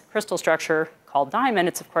this crystal structure called diamond,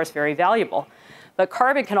 it's of course very valuable. But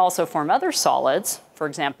carbon can also form other solids, for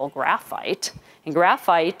example, graphite. And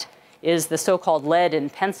graphite is the so-called lead in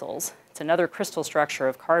pencils. It's another crystal structure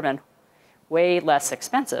of carbon, way less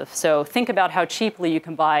expensive. So think about how cheaply you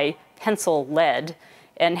can buy pencil lead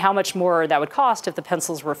and how much more that would cost if the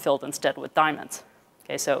pencils were filled instead with diamonds.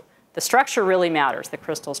 Okay, so the structure really matters, the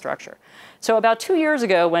crystal structure. So about 2 years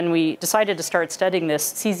ago, when we decided to start studying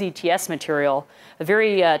this CZTS material, a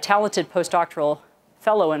very talented postdoctoral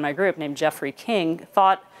fellow in my group named Jeffrey King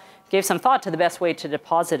gave some thought to the best way to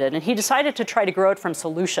deposit it, and he decided to try to grow it from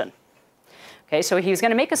solution. Okay, so he was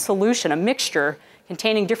going to make a solution, a mixture,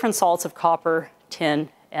 containing different salts of copper, tin,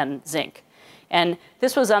 and zinc. And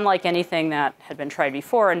this was unlike anything that had been tried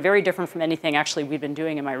before and very different from anything actually we'd been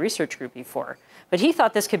doing in my research group before. But he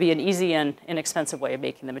thought this could be an easy and inexpensive way of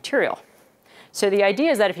making the material. So the idea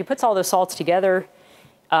is that if he puts all those salts together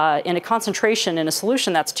in a concentration in a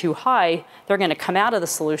solution that's too high, they're going to come out of the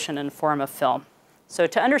solution and form a film. So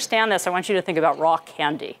to understand this, I want you to think about rock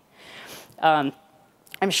candy. I'm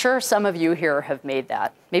sure some of you here have made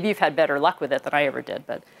that. Maybe you've had better luck with it than I ever did.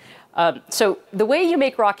 But so the way you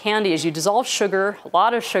make rock candy is you dissolve sugar, a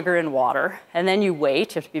lot of sugar in water, and then you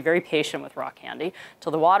wait. You have to be very patient with rock candy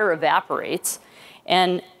until the water evaporates.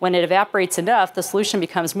 And when it evaporates enough, the solution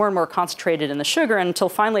becomes more and more concentrated in the sugar until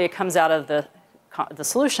finally it comes out of the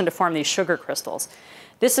solution to form these sugar crystals.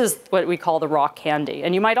 This is what we call the rock candy.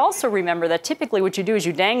 And you might also remember that typically what you do is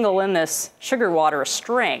you dangle in this sugar water a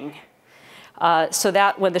string so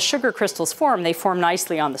that when the sugar crystals form, they form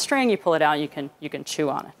nicely on the string. You pull it out, you can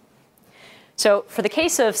chew on it. So for the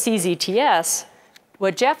case of CZTS,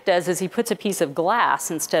 what Jeff does is he puts a piece of glass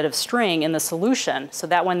instead of string in the solution so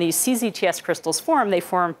that when these CZTS crystals form, they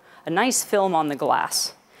form a nice film on the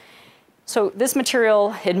glass. So this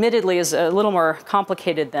material, admittedly, is a little more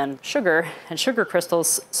complicated than sugar and sugar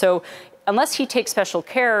crystals. So unless he takes special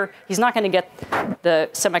care, he's not going to get the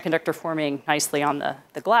semiconductor forming nicely on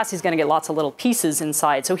the glass. He's going to get lots of little pieces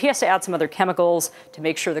inside. So he has to add some other chemicals to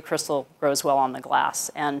make sure the crystal grows well on the glass.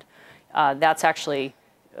 And that's actually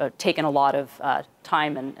taken a lot of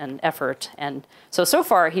time and effort. And so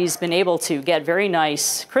far, he's been able to get very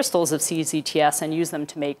nice crystals of CZTS and use them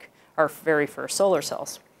to make our very first solar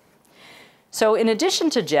cells. So in addition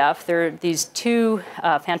to Jeff, there are these two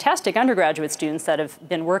fantastic undergraduate students that have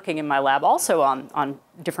been working in my lab also on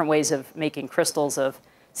different ways of making crystals of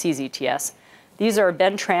CZTS. These are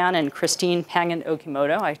Ben Tran and Christine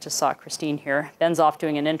Pangan-Okimoto. I just saw Christine here. Ben's off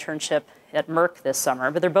doing an internship at Merck this summer,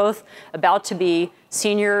 but they're both about to be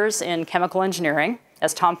seniors in chemical engineering.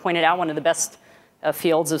 As Tom pointed out, one of the best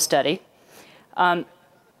fields of study.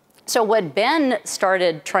 So what Ben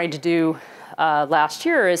started trying to do last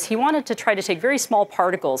year is he wanted to try to take very small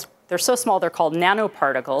particles. They're so small they're called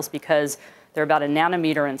nanoparticles because they're about a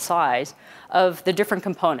nanometer in size of the different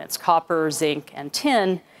components, copper, zinc, and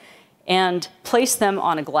tin, and place them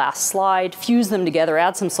on a glass slide, fuse them together,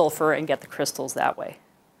 add some sulfur, and get the crystals that way.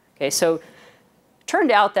 Okay, so it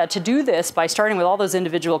turned out that to do this by starting with all those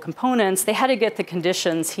individual components, they had to get the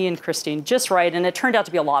conditions, he and Christine, just right, and it turned out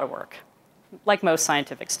to be a lot of work, like most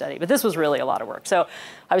scientific study, but this was really a lot of work. So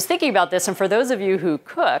I was thinking about this, and for those of you who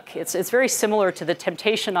cook, it's very similar to the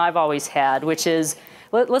temptation I've always had, which is,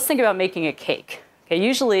 let's think about making a cake. Okay,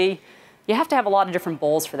 usually, you have to have a lot of different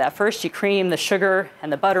bowls for that. First, you cream the sugar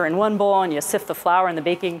and the butter in one bowl, and you sift the flour and the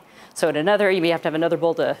baking soda in another. You may have to have another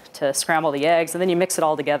bowl to scramble the eggs, and then you mix it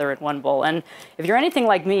all together in one bowl. And if you're anything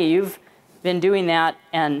like me, you've been doing that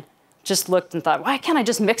and just looked and thought, why can't I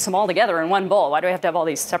just mix them all together in one bowl? Why do I have to have all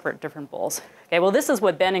these separate different bowls? Okay, well, this is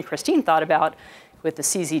what Ben and Christine thought about with the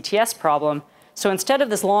CZTS problem. So instead of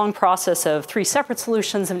this long process of 3 separate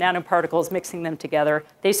solutions of nanoparticles, mixing them together,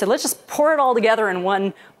 they said, let's just pour it all together in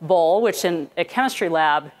one bowl, which in a chemistry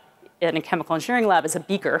lab, in a chemical engineering lab, is a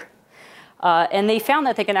beaker. And they found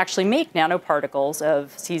that they can actually make nanoparticles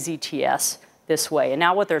of CZTS this way. And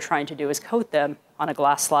now what they're trying to do is coat them on a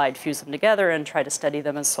glass slide, fuse them together, and try to study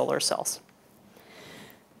them as solar cells.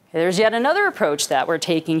 There's yet another approach that we're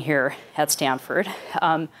taking here at Stanford.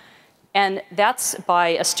 And that's by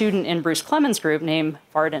a student in Bruce Clemens' group named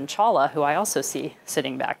Vardhan Chawla, who I also see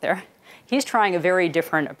sitting back there. He's trying a very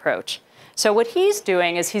different approach. So what he's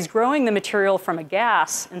doing is he's growing the material from a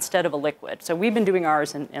gas instead of a liquid. So we've been doing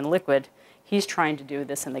ours in liquid. He's trying to do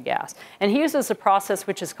this in the gas. And he uses a process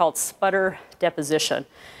which is called sputter deposition.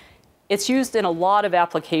 It's used in a lot of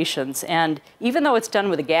applications. And even though it's done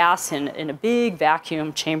with a gas in a big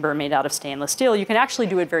vacuum chamber made out of stainless steel, you can actually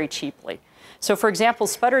do it very cheaply. So for example,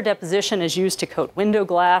 sputter deposition is used to coat window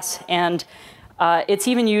glass. And It's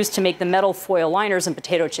even used to make the metal foil liners in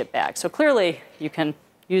potato chip bags. So clearly, you can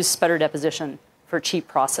use sputter deposition for cheap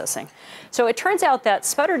processing. So it turns out that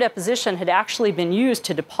sputter deposition had actually been used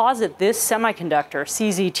to deposit this semiconductor,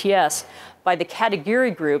 CZTS, by the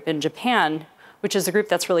Katagiri group in Japan, which is a group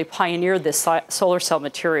that's really pioneered this solar cell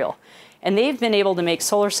material. And they've been able to make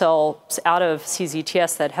solar cells out of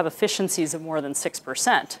CZTS that have efficiencies of more than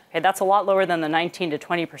 6%. Okay, that's a lot lower than the 19 to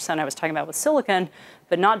 20% I was talking about with silicon,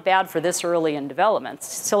 but not bad for this early in development.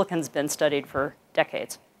 Silicon's been studied for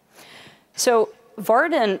decades. So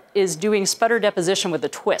Varden is doing sputter deposition with a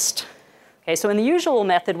twist. Okay, so in the usual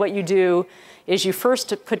method, what you do is you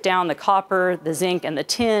first put down the copper, the zinc, and the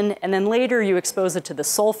tin, and then later you expose it to the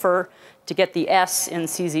sulfur to get the S in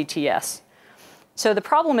CZTS. So the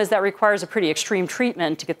problem is that requires a pretty extreme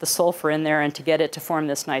treatment to get the sulfur in there and to get it to form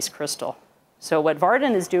this nice crystal. So what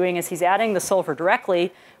Varden is doing is he's adding the sulfur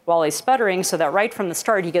directly while he's sputtering so that right from the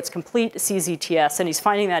start he gets complete CZTS, and he's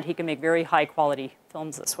finding that he can make very high quality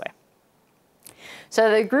films this way.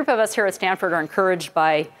 So the group of us here at Stanford are encouraged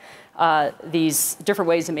by these different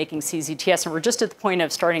ways of making CZTS, and we're just at the point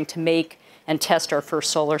of starting to make and test our first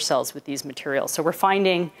solar cells with these materials. So we're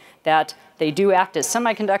finding that they do act as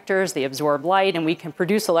semiconductors, they absorb light, and we can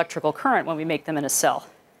produce electrical current when we make them in a cell.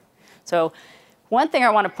 So one thing I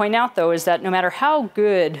want to point out, though, is that no matter how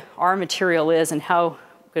good our material is and how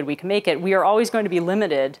good we can make it, we are always going to be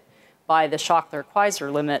limited by the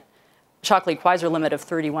Shockley-Queisser limit of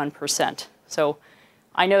 31%. So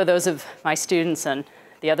I know those of my students and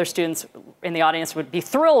the other students in the audience would be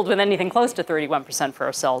thrilled with anything close to 31% for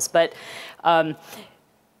our cells. But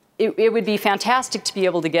it would be fantastic to be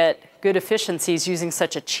able to get good efficiencies using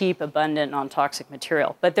such a cheap, abundant, non-toxic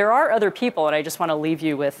material. But there are other people, and I just want to leave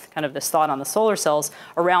you with kind of this thought on the solar cells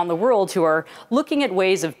around the world who are looking at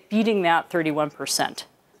ways of beating that 31%.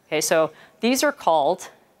 Okay, so these are called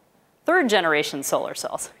third-generation solar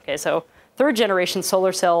cells. Okay, so third-generation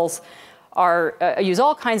solar cells are use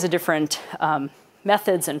all kinds of different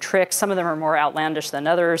methods and tricks. Some of them are more outlandish than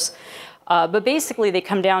others. But basically, they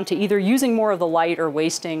come down to either using more of the light or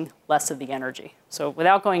wasting less of the energy. So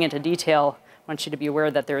without going into detail, I want you to be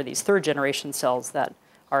aware that there are these third-generation cells that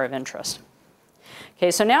are of interest.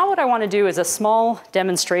 Okay, so now what I want to do is a small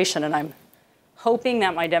demonstration, and I'm hoping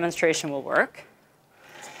that my demonstration will work.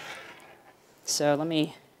 So let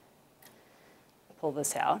me pull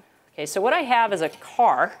this out. Okay, so what I have is a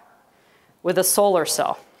car with a solar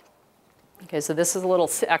cell. Okay, so this is a little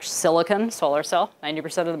silicon solar cell,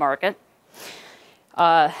 90% of the market.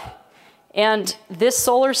 And this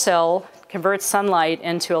solar cell converts sunlight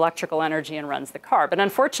into electrical energy and runs the car. But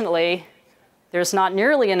unfortunately, there's not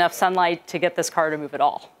nearly enough sunlight to get this car to move at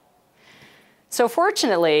all. So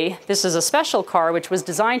fortunately, this is a special car which was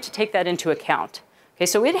designed to take that into account. Okay,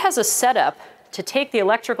 so it has a setup to take the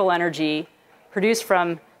electrical energy produced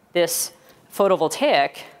from this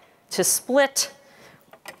photovoltaic to split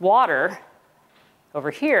water over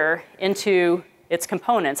here into its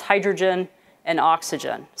components, hydrogen and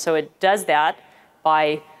oxygen. So it does that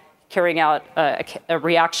by carrying out a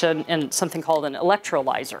reaction in something called an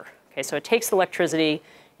electrolyzer. Okay, so it takes electricity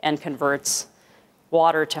and converts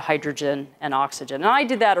water to hydrogen and oxygen. And I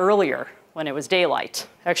did that earlier when it was daylight.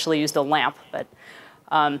 I actually used a lamp. But,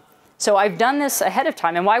 so I've done this ahead of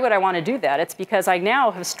time. And why would I want to do that? It's because I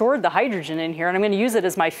now have stored the hydrogen in here, and I'm going to use it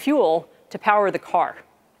as my fuel to power the car.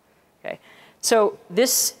 Okay. So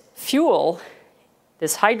this fuel,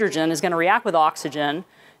 this hydrogen, is going to react with oxygen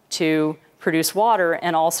to produce water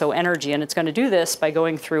and also energy. And it's going to do this by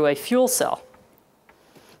going through a fuel cell.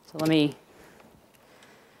 So let me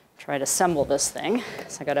try to assemble this thing.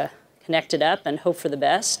 So I got to connect it up and hope for the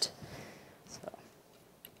best. So,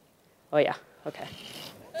 oh yeah, okay.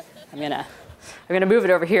 I'm gonna move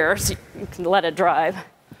it over here so you can let it drive.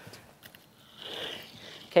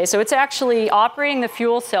 Okay, so it's actually operating the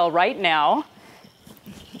fuel cell right now,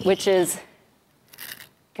 which is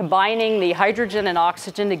combining the hydrogen and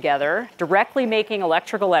oxygen together, directly making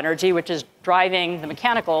electrical energy, which is driving the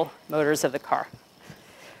mechanical motors of the car.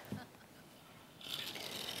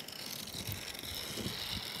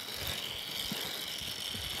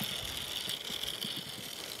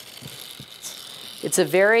 It's a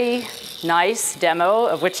very nice demo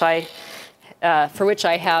of which for which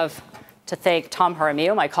I have to thank Tom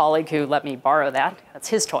Jaramillo, my colleague, who let me borrow that. That's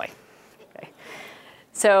his toy. Okay.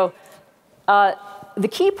 So the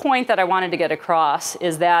key point that I wanted to get across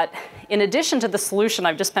is that in addition to the solution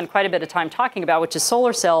I've just spent quite a bit of time talking about, which is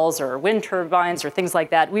solar cells or wind turbines or things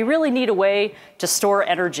like that, we really need a way to store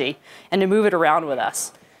energy and to move it around with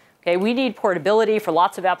us. Okay, we need portability for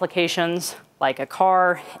lots of applications. like a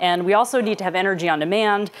car. And we also need to have energy on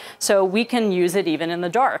demand, so we can use it even in the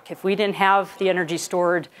dark. If we didn't have the energy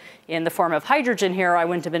stored in the form of hydrogen here, I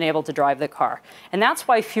wouldn't have been able to drive the car. And that's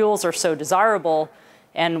why fuels are so desirable,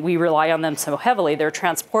 and we rely on them so heavily. They're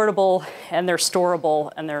transportable, and they're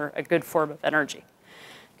storable, and they're a good form of energy.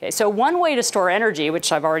 Okay, so one way to store energy,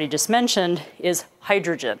 which I've already just mentioned, is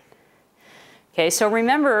hydrogen. Okay, so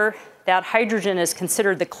remember that hydrogen is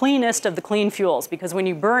considered the cleanest of the clean fuels, because when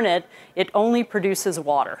you burn it, it only produces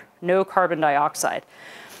water, no carbon dioxide.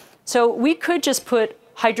 So we could just put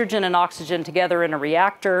hydrogen and oxygen together in a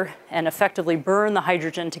reactor and effectively burn the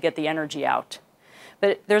hydrogen to get the energy out.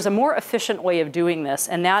 But there's a more efficient way of doing this,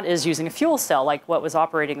 and that is using a fuel cell, like what was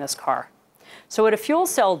operating this car. So what a fuel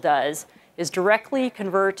cell does is directly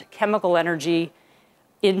convert chemical energy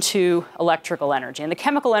into electrical energy. And the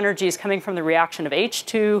chemical energy is coming from the reaction of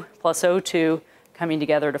H2 plus O2 coming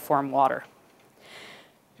together to form water.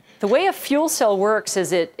 The way a fuel cell works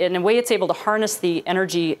is in a way it's able to harness the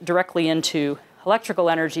energy directly into electrical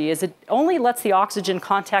energy is it only lets the oxygen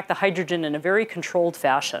contact the hydrogen in a very controlled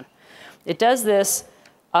fashion. It does this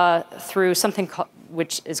through something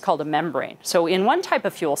which is called a membrane. So in one type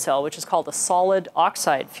of fuel cell, which is called a solid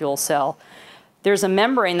oxide fuel cell, there's a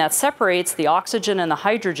membrane that separates the oxygen and the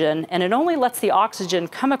hydrogen, and it only lets the oxygen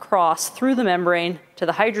come across through the membrane to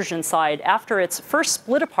the hydrogen side after it's first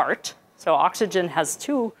split apart. So oxygen has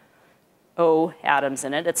two O atoms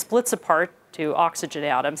in it. It splits apart to oxygen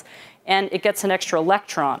atoms, and it gets an extra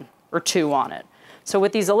electron or two on it. So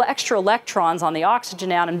with these extra electrons on the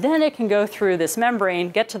oxygen atom, then it can go through this membrane,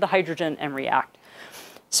 get to the hydrogen, and react.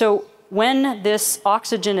 So when this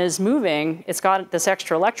oxygen is moving, it's got this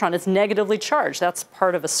extra electron, it's negatively charged. That's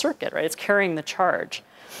part of a circuit, right? It's carrying the charge.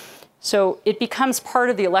 So it becomes part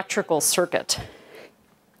of the electrical circuit.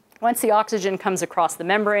 Once the oxygen comes across the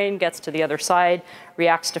membrane, gets to the other side,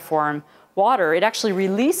 reacts to form water, it actually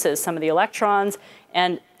releases some of the electrons,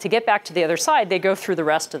 and to get back to the other side, they go through the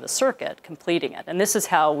rest of the circuit, completing it. And this is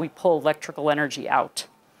how we pull electrical energy out.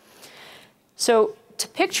 So to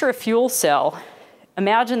picture a fuel cell,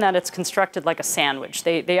 imagine that it's constructed like a sandwich.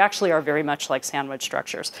 They actually are very much like sandwich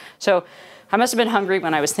structures. So I must have been hungry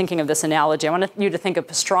when I was thinking of this analogy. I want you to think of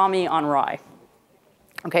pastrami on rye.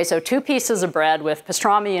 Okay, so two pieces of bread with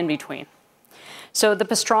pastrami in between. So the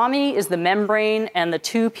pastrami is the membrane, and the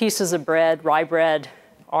two pieces of bread, rye bread,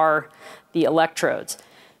 are the electrodes.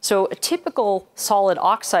 So a typical solid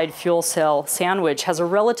oxide fuel cell sandwich has a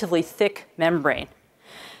relatively thick membrane.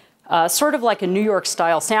 Sort of like a New York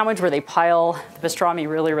style sandwich where they pile the pastrami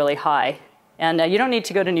really, really high. And you don't need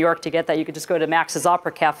to go to New York to get that. You could just go to Max's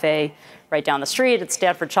Opera Cafe right down the street at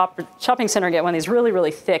Stanford Shopping Center and get one of these really,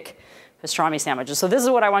 really thick pastrami sandwiches. So this is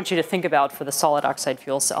what I want you to think about for the solid oxide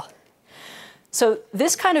fuel cell. So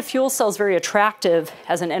this kind of fuel cell is very attractive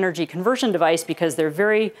as an energy conversion device because they're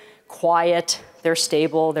very quiet, they're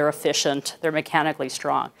stable, they're efficient, they're mechanically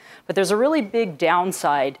strong. But there's a really big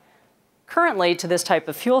downside currently to this type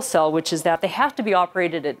of fuel cell, which is that they have to be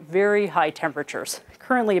operated at very high temperatures,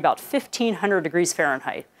 currently about 1,500 degrees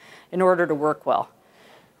Fahrenheit, in order to work well.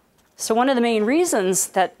 So one of the main reasons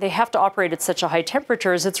that they have to operate at such a high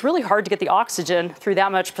temperature is it's really hard to get the oxygen through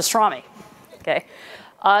that much pastrami. Okay?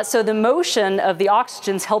 So the motion of the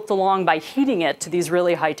oxygen is helped along by heating it to these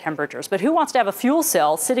really high temperatures. But who wants to have a fuel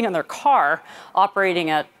cell sitting in their car operating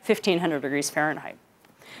at 1,500 degrees Fahrenheit?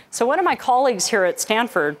 So one of my colleagues here at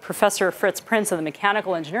Stanford, Professor Fritz Prinz of the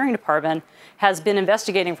Mechanical Engineering Department, has been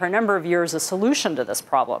investigating for a number of years a solution to this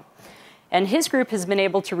problem. And his group has been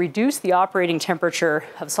able to reduce the operating temperature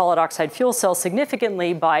of solid oxide fuel cells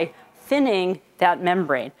significantly by thinning that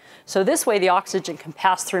membrane. So this way the oxygen can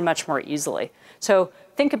pass through much more easily. So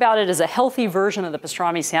think about it as a healthy version of the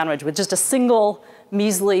pastrami sandwich with just a single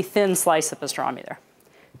measly thin slice of pastrami there.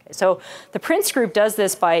 Okay, so the Prince group does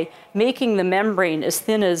this by making the membrane as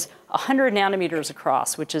thin as 100 nanometers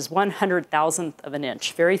across, which is 1/100,000th of an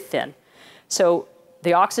inch, very thin. So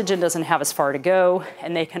the oxygen doesn't have as far to go,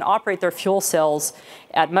 and they can operate their fuel cells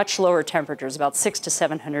at much lower temperatures, about 600 to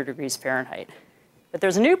 700 degrees Fahrenheit. But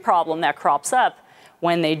there's a new problem that crops up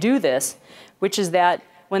when they do this, which is that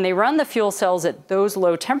when they run the fuel cells at those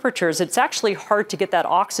low temperatures, it's actually hard to get that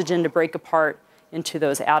oxygen to break apart into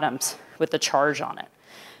those atoms with the charge on it.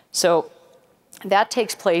 So that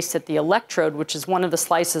takes place at the electrode, which is one of the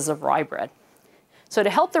slices of rye bread. So to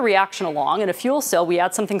help the reaction along, in a fuel cell, we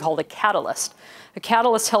add something called a catalyst. A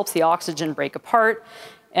catalyst helps the oxygen break apart.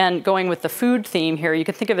 And going with the food theme here, you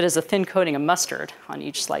can think of it as a thin coating of mustard on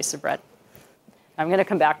each slice of bread. I'm going to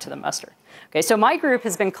come back to the mustard. Okay, so my group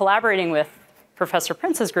has been collaborating with Professor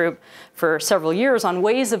Prince's group for several years on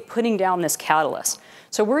ways of putting down this catalyst.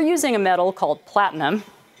 So we're using a metal called platinum.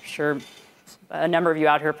 I'm sure a number of you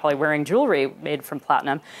out here are probably wearing jewelry made from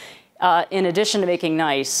platinum. In addition to making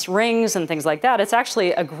nice rings and things like that, it's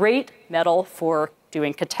actually a great metal for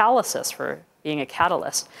doing catalysis, for being a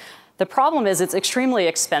catalyst. The problem is it's extremely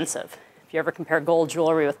expensive. If you ever compare gold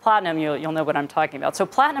jewelry with platinum, you'll know what I'm talking about. So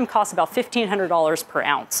platinum costs about $1,500 per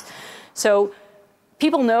ounce. So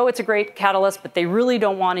people know it's a great catalyst, but they really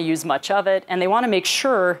don't want to use much of it, and they want to make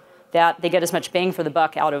sure that they get as much bang for the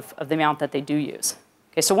buck out of the amount that they do use.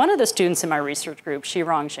 Okay, so one of the students in my research group,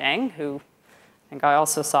 Shirong Zhang, who I think I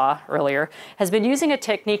also saw earlier, has been using a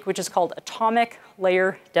technique which is called atomic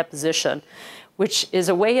layer deposition, which is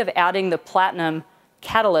a way of adding the platinum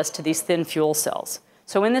catalyst to these thin fuel cells.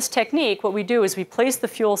 So in this technique, what we do is we place the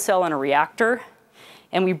fuel cell in a reactor,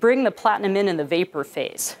 and we bring the platinum in the vapor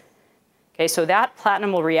phase. Okay, so that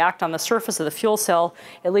platinum will react on the surface of the fuel cell.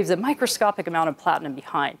 It leaves a microscopic amount of platinum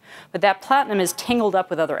behind. But that platinum is tangled up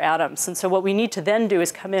with other atoms. And so what we need to then do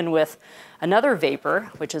is come in with another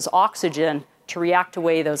vapor, which is oxygen, to react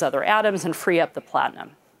away those other atoms and free up the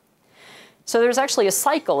platinum. So there's actually a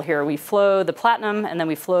cycle here. We flow the platinum, and then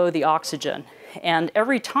we flow the oxygen. And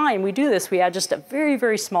every time we do this, we add just a very,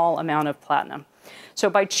 very small amount of platinum. So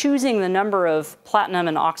by choosing the number of platinum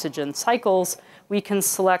and oxygen cycles, we can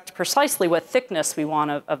select precisely what thickness we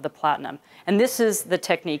want of the platinum. And this is the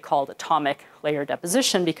technique called atomic layer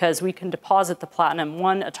deposition, because we can deposit the platinum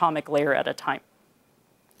one atomic layer at a time.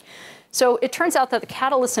 So it turns out that the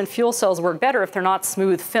catalysts in fuel cells work better if they're not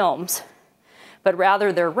smooth films, but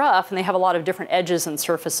rather they're rough and they have a lot of different edges and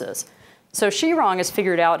surfaces. So Shirong has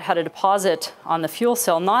figured out how to deposit on the fuel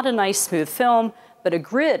cell not a nice smooth film, but a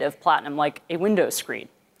grid of platinum like a window screen.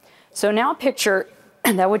 So now picture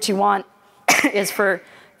that what you want is for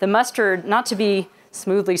the mustard not to be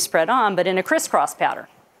smoothly spread on, but in a crisscross pattern.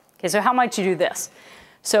 Okay, so how might you do this?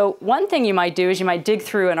 So one thing you might do is you might dig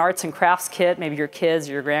through an arts and crafts kit, maybe your kids'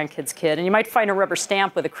 or your grandkids' kit, and you might find a rubber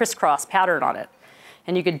stamp with a crisscross pattern on it.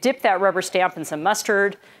 And you could dip that rubber stamp in some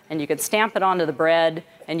mustard, and you could stamp it onto the bread,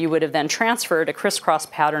 and you would have then transferred a crisscross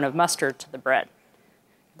pattern of mustard to the bread.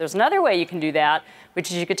 There's another way you can do that,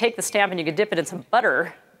 which is you could take the stamp and you could dip it in some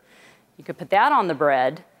butter. You could put that on the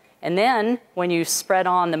bread, and then when you spread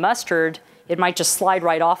on the mustard, it might just slide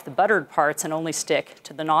right off the buttered parts and only stick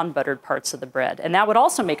to the non-buttered parts of the bread. And that would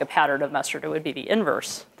also make a pattern of mustard. It would be the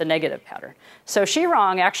inverse, the negative pattern. So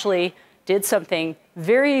Shirong actually did something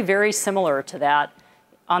very, very similar to that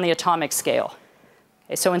on the atomic scale.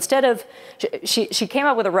 Okay, so instead of, she came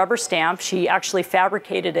up with a rubber stamp. She actually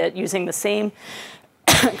fabricated it using the same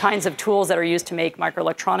kinds of tools that are used to make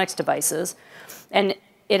microelectronics devices. And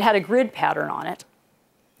it had a grid pattern on it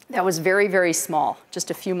that was very, very small,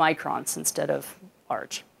 just a few microns instead of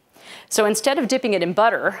large. So instead of dipping it in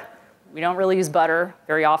butter, we don't really use butter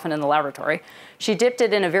very often in the laboratory, she dipped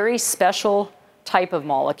it in a very special type of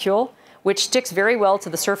molecule, which sticks very well to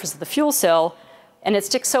the surface of the fuel cell, and it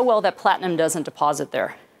sticks so well that platinum doesn't deposit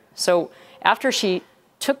there. So after she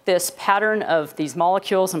took this pattern of these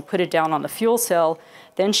molecules and put it down on the fuel cell,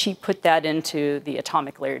 then she put that into the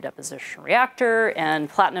atomic layer deposition reactor, and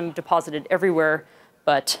platinum deposited everywhere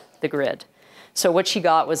but the grid. So what she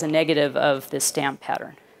got was a negative of this stamp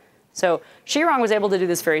pattern. So Shirong was able to do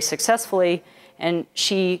this very successfully, and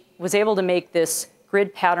she was able to make this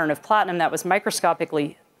grid pattern of platinum that was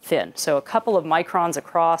microscopically thin, so a couple of microns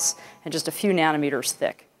across and just a few nanometers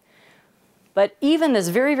thick. But even this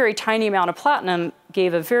very, very tiny amount of platinum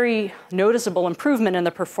gave a very noticeable improvement in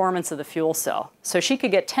the performance of the fuel cell. So she could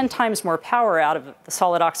get 10 times more power out of the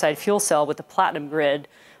solid oxide fuel cell with the platinum grid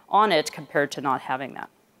on it compared to not having that.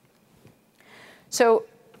 So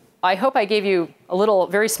I hope I gave you a little,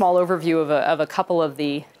 very small overview of a couple of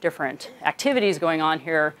the different activities going on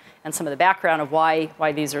here and some of the background of why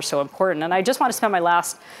these are so important. And I just want to spend my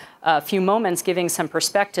last few moments giving some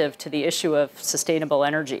perspective to the issue of sustainable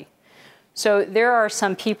energy. So there are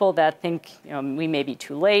some people that think we may be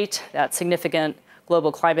too late, that significant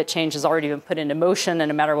global climate change has already been put into motion, and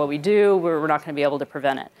no matter what we do, we're not going to be able to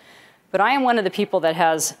prevent it. But I am one of the people that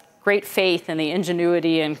has great faith in the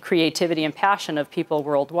ingenuity and creativity and passion of people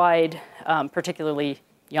worldwide, particularly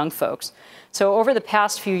young folks. So over the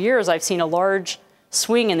past few years, I've seen a large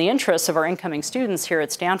swing in the interests of our incoming students here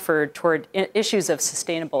at Stanford toward issues of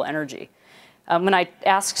sustainable energy. When I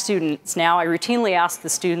ask students now, I routinely ask the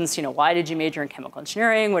students, why did you major in chemical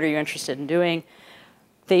engineering? What are you interested in doing?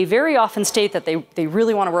 They very often state that they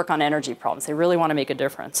really want to work on energy problems. They really want to make a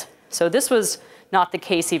difference. So this was not the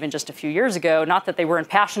case even just a few years ago. Not that they weren't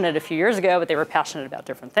passionate a few years ago, but they were passionate about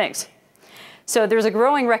different things. So there's a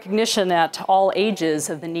growing recognition at all ages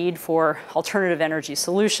of the need for alternative energy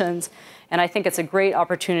solutions. And I think it's a great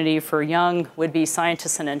opportunity for young would-be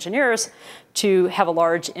scientists and engineers to have a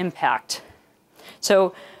large impact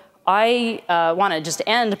So I want to just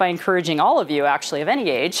end by encouraging all of you, actually, of any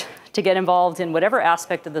age, to get involved in whatever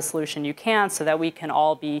aspect of the solution you can so that we can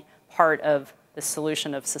all be part of the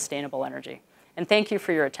solution of sustainable energy. And thank you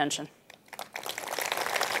for your attention.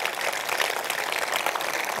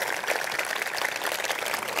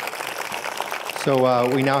 So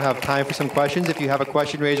we now have time for some questions. If you have a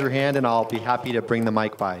question, raise your hand, and I'll be happy to bring the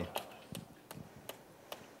mic by.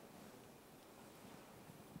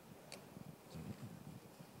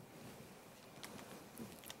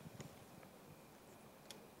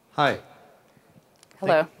 Hi.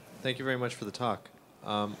 Hello. Thank you very much for the talk.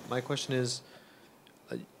 My question is,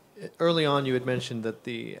 early on you had mentioned that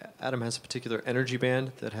the atom has a particular energy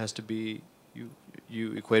band that has to be,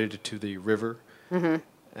 you equated it to the river. Mm-hmm.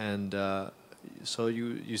 And so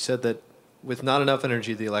you said that with not enough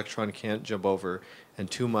energy, the electron can't jump over,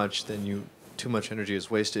 and too much, then too much energy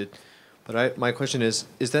is wasted. But my question is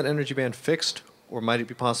that energy band fixed, or might it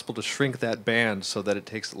be possible to shrink that band so that it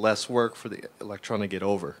takes less work for the electron to get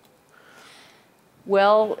over?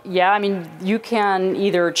 Well, yeah, I mean, you can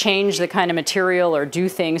either change the kind of material or do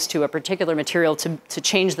things to a particular material to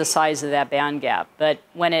change the size of that band gap. But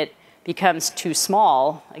when it becomes too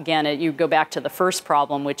small, again, you go back to the first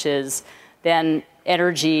problem, which is then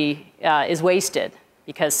energy is wasted,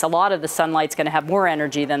 because a lot of the sunlight's going to have more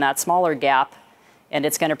energy than that smaller gap, and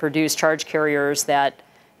it's going to produce charge carriers that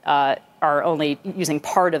are only using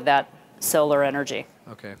part of that solar energy.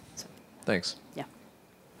 Okay, thanks. Yeah.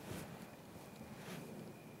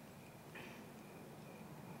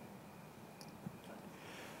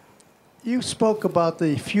 You spoke about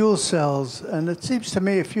the fuel cells, and it seems to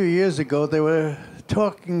me a few years ago they were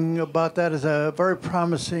talking about that as a very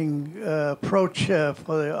promising approach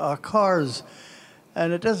for our cars,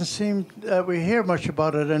 and it doesn't seem that we hear much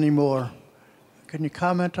about it anymore. Can you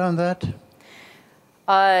comment on that?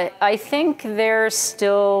 I think they're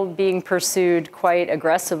still being pursued quite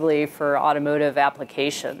aggressively for automotive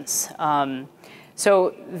applications.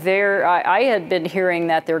 So I had been hearing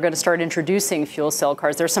that they're going to start introducing fuel cell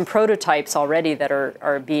cars. There's some prototypes already that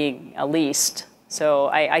are being leased. So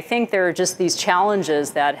I think there are just these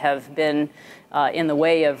challenges that have been in the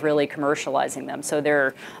way of really commercializing them.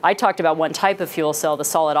 So I talked about one type of fuel cell, the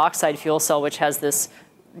solid oxide fuel cell, which has this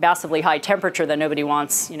massively high temperature that nobody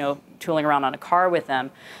wants, tooling around on a car with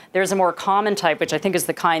them. There's a more common type, which I think is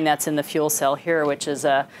the kind that's in the fuel cell here, which is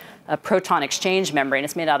a proton exchange membrane.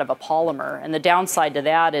 It's made out of a polymer. And the downside to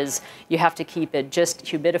that is you have to keep it just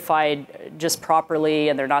humidified just properly,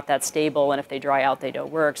 and they're not that stable, and if they dry out, they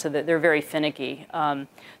don't work. So they're very finicky.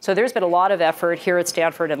 So there's been a lot of effort here at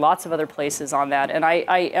Stanford and lots of other places on that. And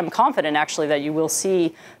I am confident, actually, that you will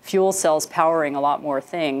see fuel cells powering a lot more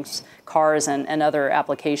things, cars and other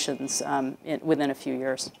applications within a few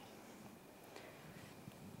years.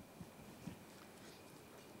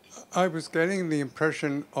 I was getting the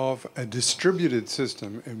impression of a distributed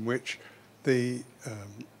system in which the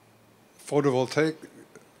photovoltaic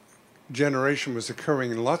generation was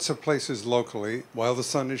occurring in lots of places locally while the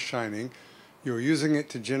sun is shining. You're using it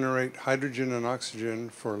to generate hydrogen and oxygen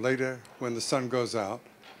for later when the sun goes out.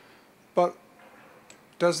 But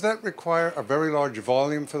does that require a very large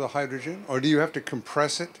volume for the hydrogen, or do you have to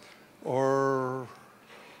compress it, or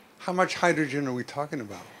how much hydrogen are we talking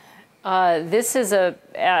about? This is,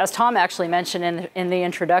 as Tom actually mentioned in the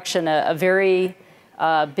introduction, a very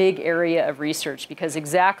big area of research, because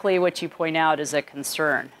exactly what you point out is a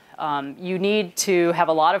concern. You need to have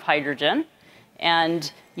a lot of hydrogen,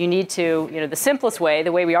 and you need to, the simplest way,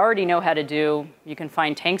 the way we already know how to do, you can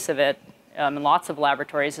find tanks of it in lots of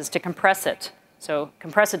laboratories, is to compress it. So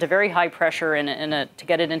compress it to very high pressure to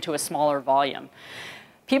get it into a smaller volume.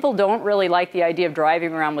 People don't really like the idea of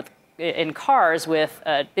driving around in cars with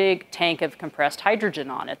a big tank of compressed hydrogen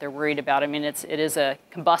on it. They're worried about, it is a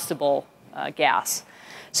combustible gas.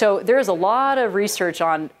 So there's a lot of research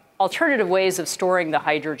on alternative ways of storing the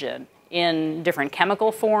hydrogen in different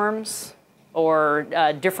chemical forms or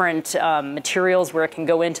different materials where it can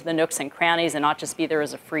go into the nooks and crannies and not just be there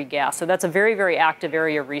as a free gas. So that's a very, very active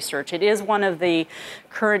area of research. It is one of the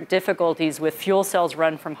current difficulties with fuel cells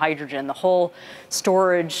run from hydrogen, the whole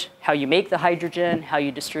storage, how you make the hydrogen, how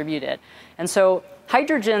you distribute it. And so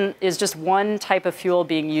hydrogen is just one type of fuel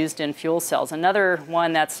being used in fuel cells. Another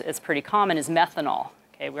one that's pretty common is methanol.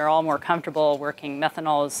 Okay, we're all more comfortable working.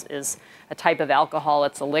 Methanol is a type of alcohol.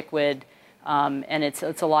 It's a liquid. And it's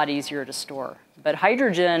a lot easier to store. But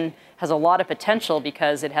hydrogen has a lot of potential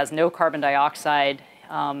because it has no carbon dioxide,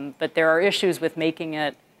 but there are issues with making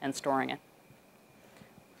it and storing it.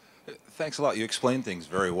 Thanks a lot. You explained things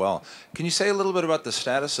very well. Can you say a little bit about the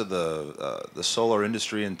status of the solar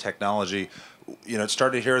industry and technology? you know, it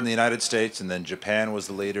started here in the United States, and then Japan was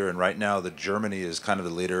the leader, and right now Germany is kind of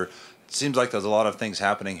the leader. It seems like there's a lot of things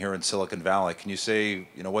happening here in Silicon Valley. Can you say,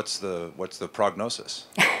 you know, what's the prognosis?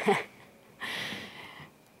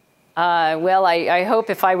 Well, I hope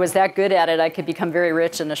if I was that good at it, I could become very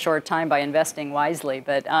rich in a short time by investing wisely.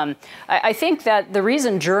 But I think that the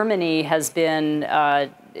reason Germany has been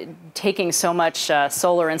taking so much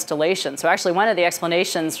solar installation, so actually one of the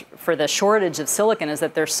explanations for the shortage of silicon is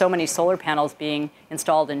that there's so many solar panels being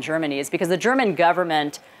installed in Germany, is because the German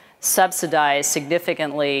government subsidized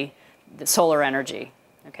significantly the solar energy.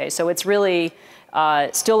 Okay, so it's really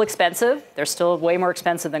still expensive. They're still way more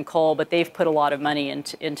expensive than coal, but they've put a lot of money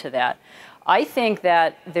into that. I think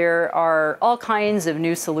that there are all kinds of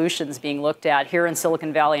new solutions being looked at here in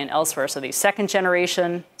Silicon Valley and elsewhere. So these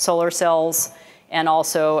second-generation solar cells, and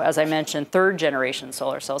also, as I mentioned, third-generation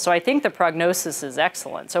solar cells. So I think the prognosis is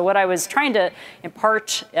excellent. So what I was trying to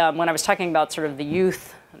impart when I was talking about sort of the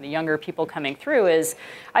youth, and the younger people coming through, is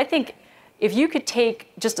I think if you could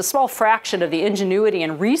take just a small fraction of the ingenuity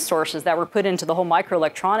and resources that were put into the whole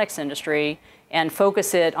microelectronics industry and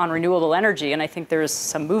focus it on renewable energy, and I think there's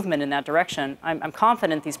some movement in that direction, I'm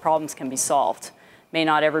confident these problems can be solved. May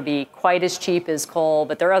not ever be quite as cheap as coal,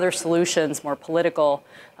 but there are other solutions, more political,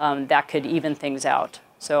 that could even things out.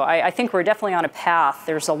 So I think we're definitely on a path.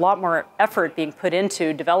 There's a lot more effort being put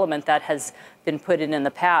into development that has been put in the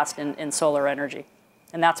past in solar energy.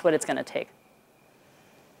 And that's what it's going to take.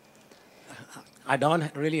 I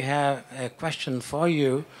don't really have a question for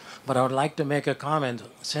you, but I would like to make a comment.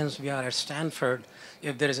 Since we are at Stanford,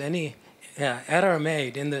 if there is any error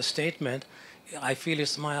made in the statement, I feel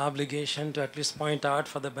it's my obligation to at least point out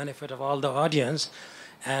for the benefit of all the audience.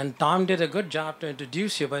 And Tom did a good job to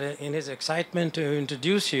introduce you, but in his excitement to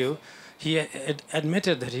introduce you, he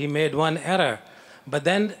admitted that he made one error. But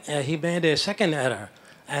then he made a second error,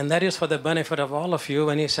 and that is for the benefit of all of you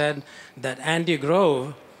when he said that Andy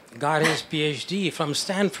Grove got his PhD from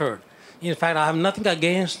Stanford. In fact, I have nothing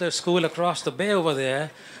against the school across the bay over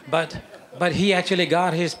there, but he actually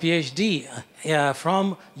got his PhD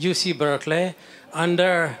from UC Berkeley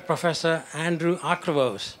under Professor Andrew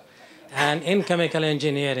Akravos, and in chemical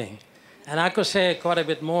engineering. And I could say quite a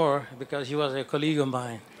bit more because he was a colleague of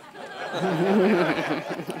mine. I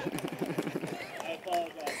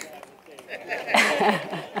apologize for that mistake.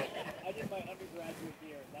 I did my undergraduate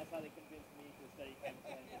here. That's how they convinced me to study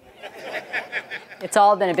chemical engineering. It's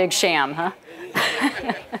all been a big sham, huh?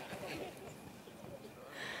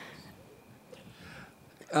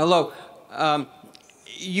 Hello.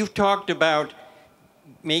 You've talked about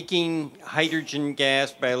making hydrogen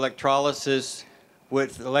gas by electrolysis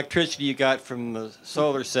with electricity you got from the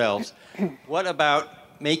solar cells. What about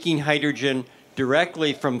making hydrogen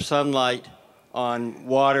directly from sunlight on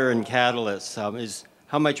water and catalysts?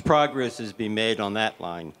 How much progress is being made on that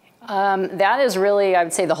line? That is really, I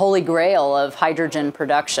would say, the holy grail of hydrogen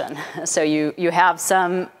production. So you have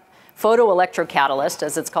some photoelectrocatalyst,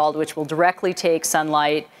 as it's called, which will directly take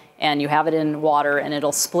sunlight, and you have it in water, and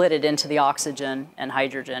it'll split it into the oxygen and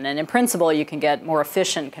hydrogen. And in principle, you can get more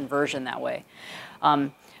efficient conversion that way.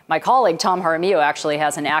 My colleague, Tom Jaramillo, actually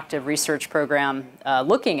has an active research program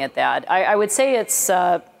looking at that. I would say it's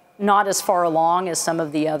not as far along as some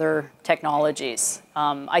of the other technologies.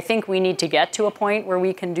 I think we need to get to a point where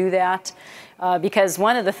we can do that, because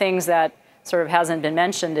one of the things that sort of hasn't been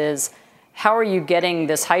mentioned is, how are you getting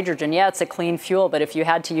this hydrogen? Yeah, it's a clean fuel, but if you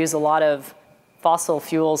had to use a lot of fossil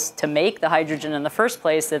fuels to make the hydrogen in the first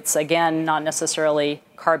place, it's, again, not necessarily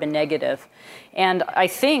carbon negative. And I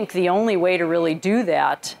think the only way to really do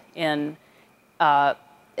that in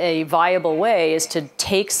a viable way is to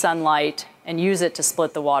take sunlight and use it to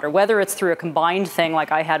split the water, whether it's through a combined thing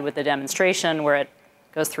like I had with the demonstration, where it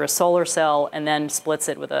goes through a solar cell and then splits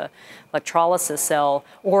it with a electrolysis cell,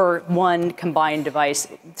 or one combined device.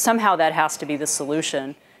 Somehow that has to be the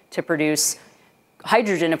solution to produce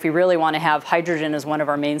hydrogen if we really want to have hydrogen as one of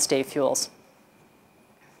our mainstay fuels.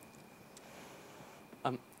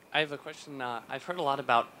 I have a question. I've heard a lot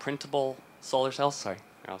about printable solar cells. Sorry,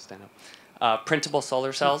 I'll stand up. Printable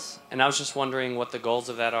solar cells, and I was just wondering what the goals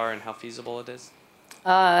of that are and how feasible it is.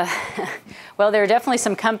 Well, there are definitely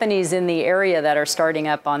some companies in the area that are starting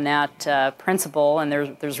up on that principle, and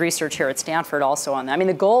there's research here at Stanford also on that. I mean,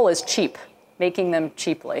 the goal is cheap, making them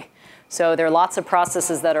cheaply. So there are lots of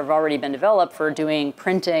processes that have already been developed for doing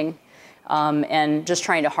printing and just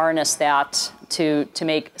trying to harness that to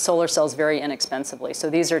make solar cells very inexpensively. So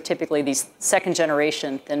these are typically these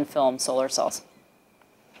second-generation thin-film solar cells.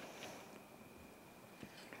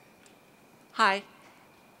 Hi.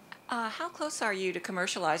 How close are you to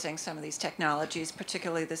commercializing some of these technologies,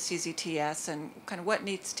 particularly the CZTS, and kind of what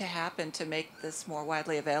needs to happen to make this more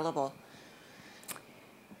widely available?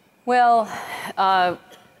 Well,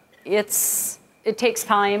 it takes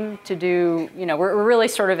time to do, we're really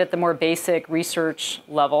sort of at the more basic research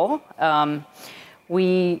level.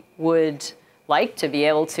 We would like to be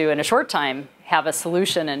able to, in a short time, have a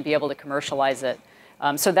solution and be able to commercialize it.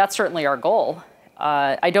 So that's certainly our goal.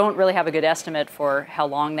 I don't really have a good estimate for how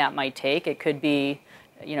long that might take. It could be,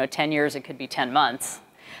 10 years, it could be 10 months.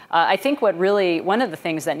 I think one of the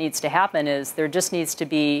things that needs to happen is there just needs to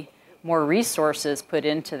be more resources put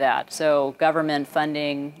into that. So government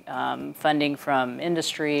funding, funding from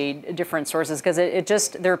industry, different sources, because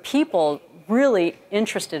there are people really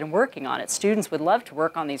interested in working on it. Students would love to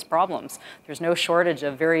work on these problems. There's no shortage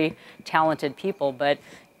of very talented people, but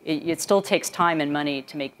it still takes time and money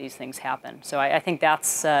to make these things happen. So I think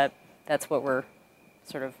that's what we're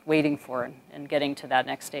sort of waiting for and getting to that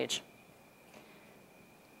next stage.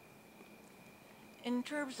 In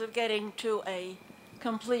terms of getting to a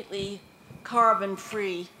completely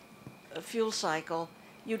carbon-free fuel cycle,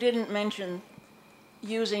 you didn't mention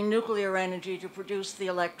using nuclear energy to produce the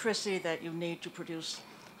electricity that you need to produce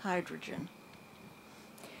hydrogen.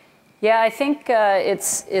 Yeah, I think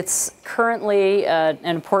it's currently an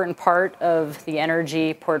important part of the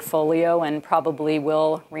energy portfolio and probably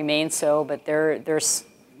will remain so. But there's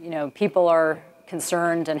people are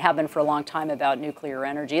concerned and have been for a long time about nuclear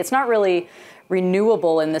energy. It's not really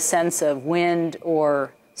renewable in the sense of wind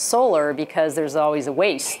or solar because there's always a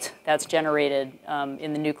waste that's generated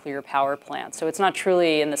in the nuclear power plant. So it's not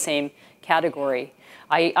truly in the same category.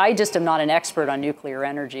 I just am not an expert on nuclear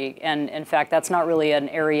energy, and in fact, that's not really an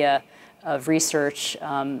area of research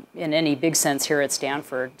in any big sense here at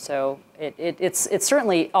Stanford. So it's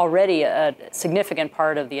certainly already a significant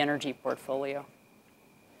part of the energy portfolio.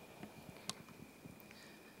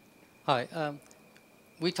 Hi.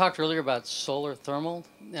 We talked earlier about solar thermal.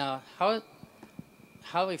 Now,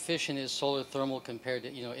 how efficient is solar thermal compared to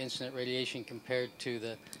incident radiation compared to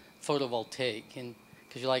the photovoltaic? And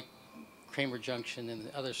because you like Kramer Junction and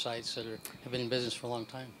the other sites that have been in business for a long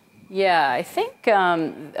time. Yeah, I think,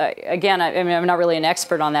 again, I mean, I'm not really an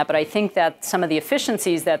expert on that, but I think that some of the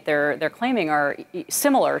efficiencies that they're claiming are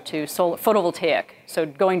similar to photovoltaic. So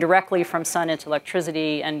going directly from sun into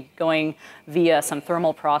electricity and going via some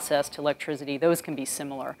thermal process to electricity, those can be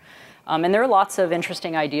similar. And there are lots of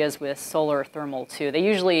interesting ideas with solar thermal, too. They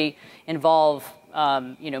usually involve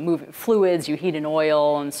moving fluids, you heat an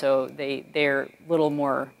oil, and so they're a little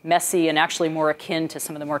more messy and actually more akin to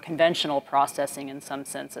some of the more conventional processing in some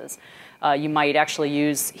senses. You might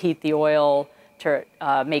actually heat the oil to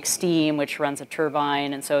make steam, which runs a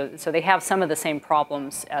turbine, and so they have some of the same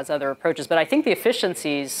problems as other approaches. But I think the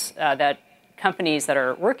efficiencies that companies that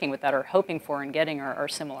are working with that are hoping for and getting are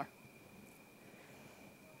similar.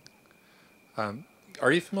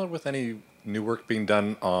 Are you familiar with any new work being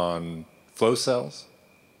done on flow cells?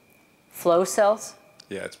 Flow cells?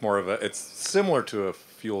 Yeah, it's similar to a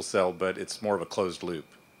fuel cell, but it's more of a closed loop.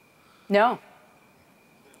 No.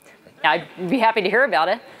 I'd be happy to hear about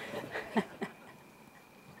it. We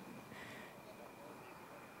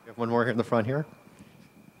have one more here in the front here.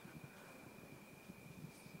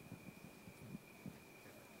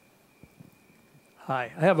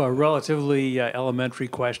 Hi, I have a relatively elementary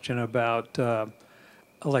question about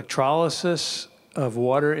electrolysis of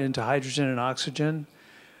water into hydrogen and oxygen.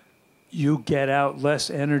 You get out less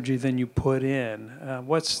energy than you put in.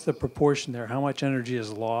 What's the proportion there? How much energy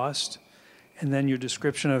is lost? And then your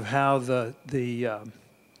description of how the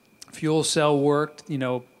fuel cell worked,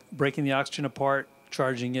 breaking the oxygen apart,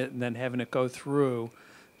 charging it, and then having it go through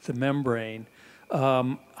the membrane.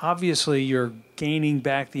 Obviously, you're gaining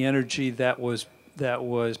back the energy that was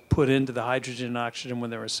put into the hydrogen and oxygen when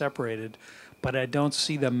they were separated, but I don't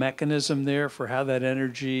see the mechanism there for how that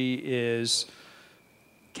energy is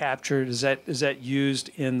captured. Is that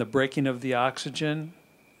used in the breaking of the oxygen,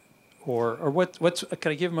 or what's?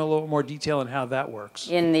 Can I give them a little more detail on how that works?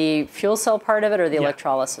 In the fuel cell part of it, or the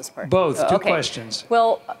electrolysis part? Both. Two questions.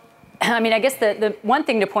 Well, I mean, I guess the one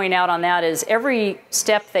thing to point out on that is every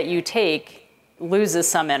step that you take loses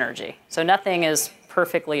some energy. So nothing is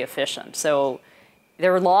perfectly efficient. So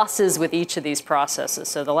there are losses with each of these processes.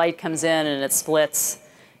 So the light comes in and it splits.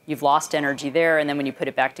 You've lost energy there, and then when you put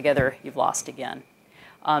it back together, you've lost again.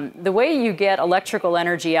 The way you get electrical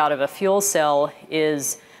energy out of a fuel cell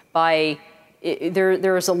is by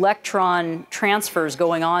there's electron transfers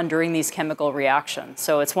going on during these chemical reactions.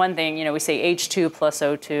 So it's one thing, we say H2 plus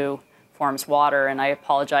O2 forms water, and I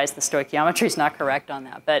apologize, the stoichiometry is not correct on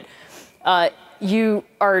that. But you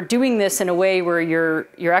are doing this in a way where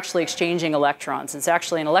you're actually exchanging electrons. It's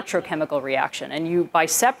actually an electrochemical reaction. And by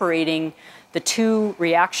separating the two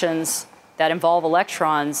reactions that involve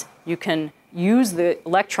electrons, you can use the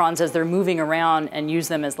electrons as they're moving around and use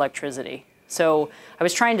them as electricity. So I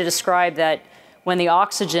was trying to describe that when the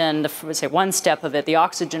oxygen, let's say one step of it, the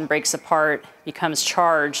oxygen breaks apart, becomes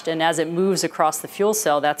charged, and as it moves across the fuel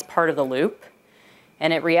cell, that's part of the loop.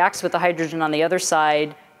 And it reacts with the hydrogen on the other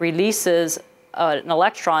side, releases an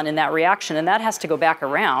electron in that reaction, and that has to go back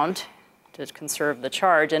around to conserve the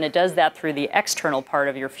charge, and it does that through the external part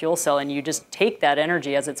of your fuel cell, and you just take that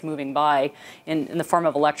energy as it's moving by in the form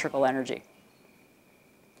of electrical energy.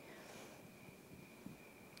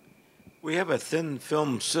 We have a thin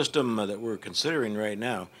film system that we're considering right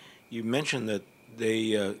now. You mentioned that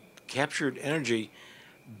they captured energy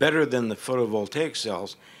better than the photovoltaic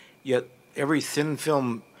cells, yet every thin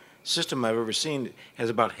film system I've ever seen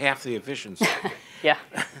has about half the efficiency. Yeah.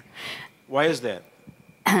 Why is that?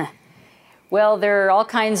 Well, there are all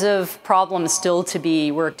kinds of problems still to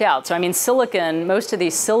be worked out. So I mean, silicon, most of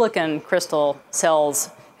these silicon crystal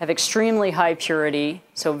cells have extremely high purity,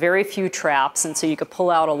 so very few traps, and so you could pull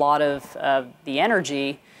out a lot of the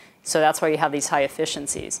energy, so that's why you have these high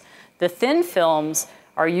efficiencies. The thin films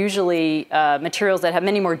are usually materials that have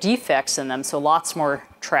many more defects in them, so lots more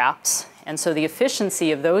traps, and so the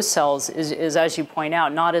efficiency of those cells is, as you point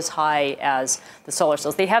out, not as high as the solar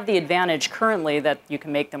cells. They have the advantage currently that you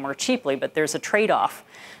can make them more cheaply, but there's a trade-off.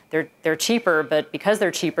 They're cheaper, but because they're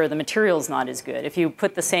cheaper, the material's not as good. If you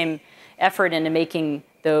put the same effort into making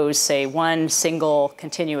those, say, one single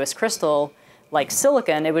continuous crystal like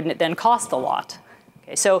silicon, it would then cost a lot.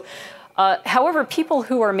 Okay, so, however, people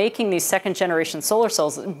who are making these second-generation solar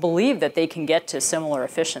cells believe that they can get to similar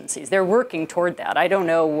efficiencies. They're working toward that. I don't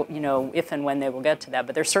know, if and when they will get to that,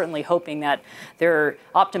 but they're certainly hoping that there are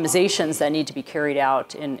optimizations that need to be carried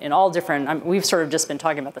out in all different. We've sort of just been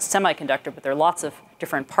talking about the semiconductor, but there are lots of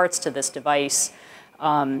different parts to this device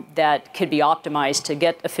that could be optimized to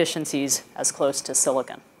get efficiencies as close to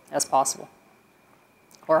silicon as possible,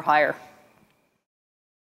 or higher.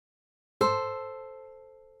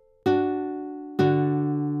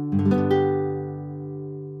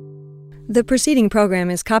 The preceding program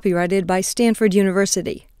is copyrighted by Stanford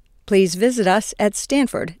University. Please visit us at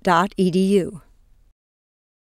stanford.edu.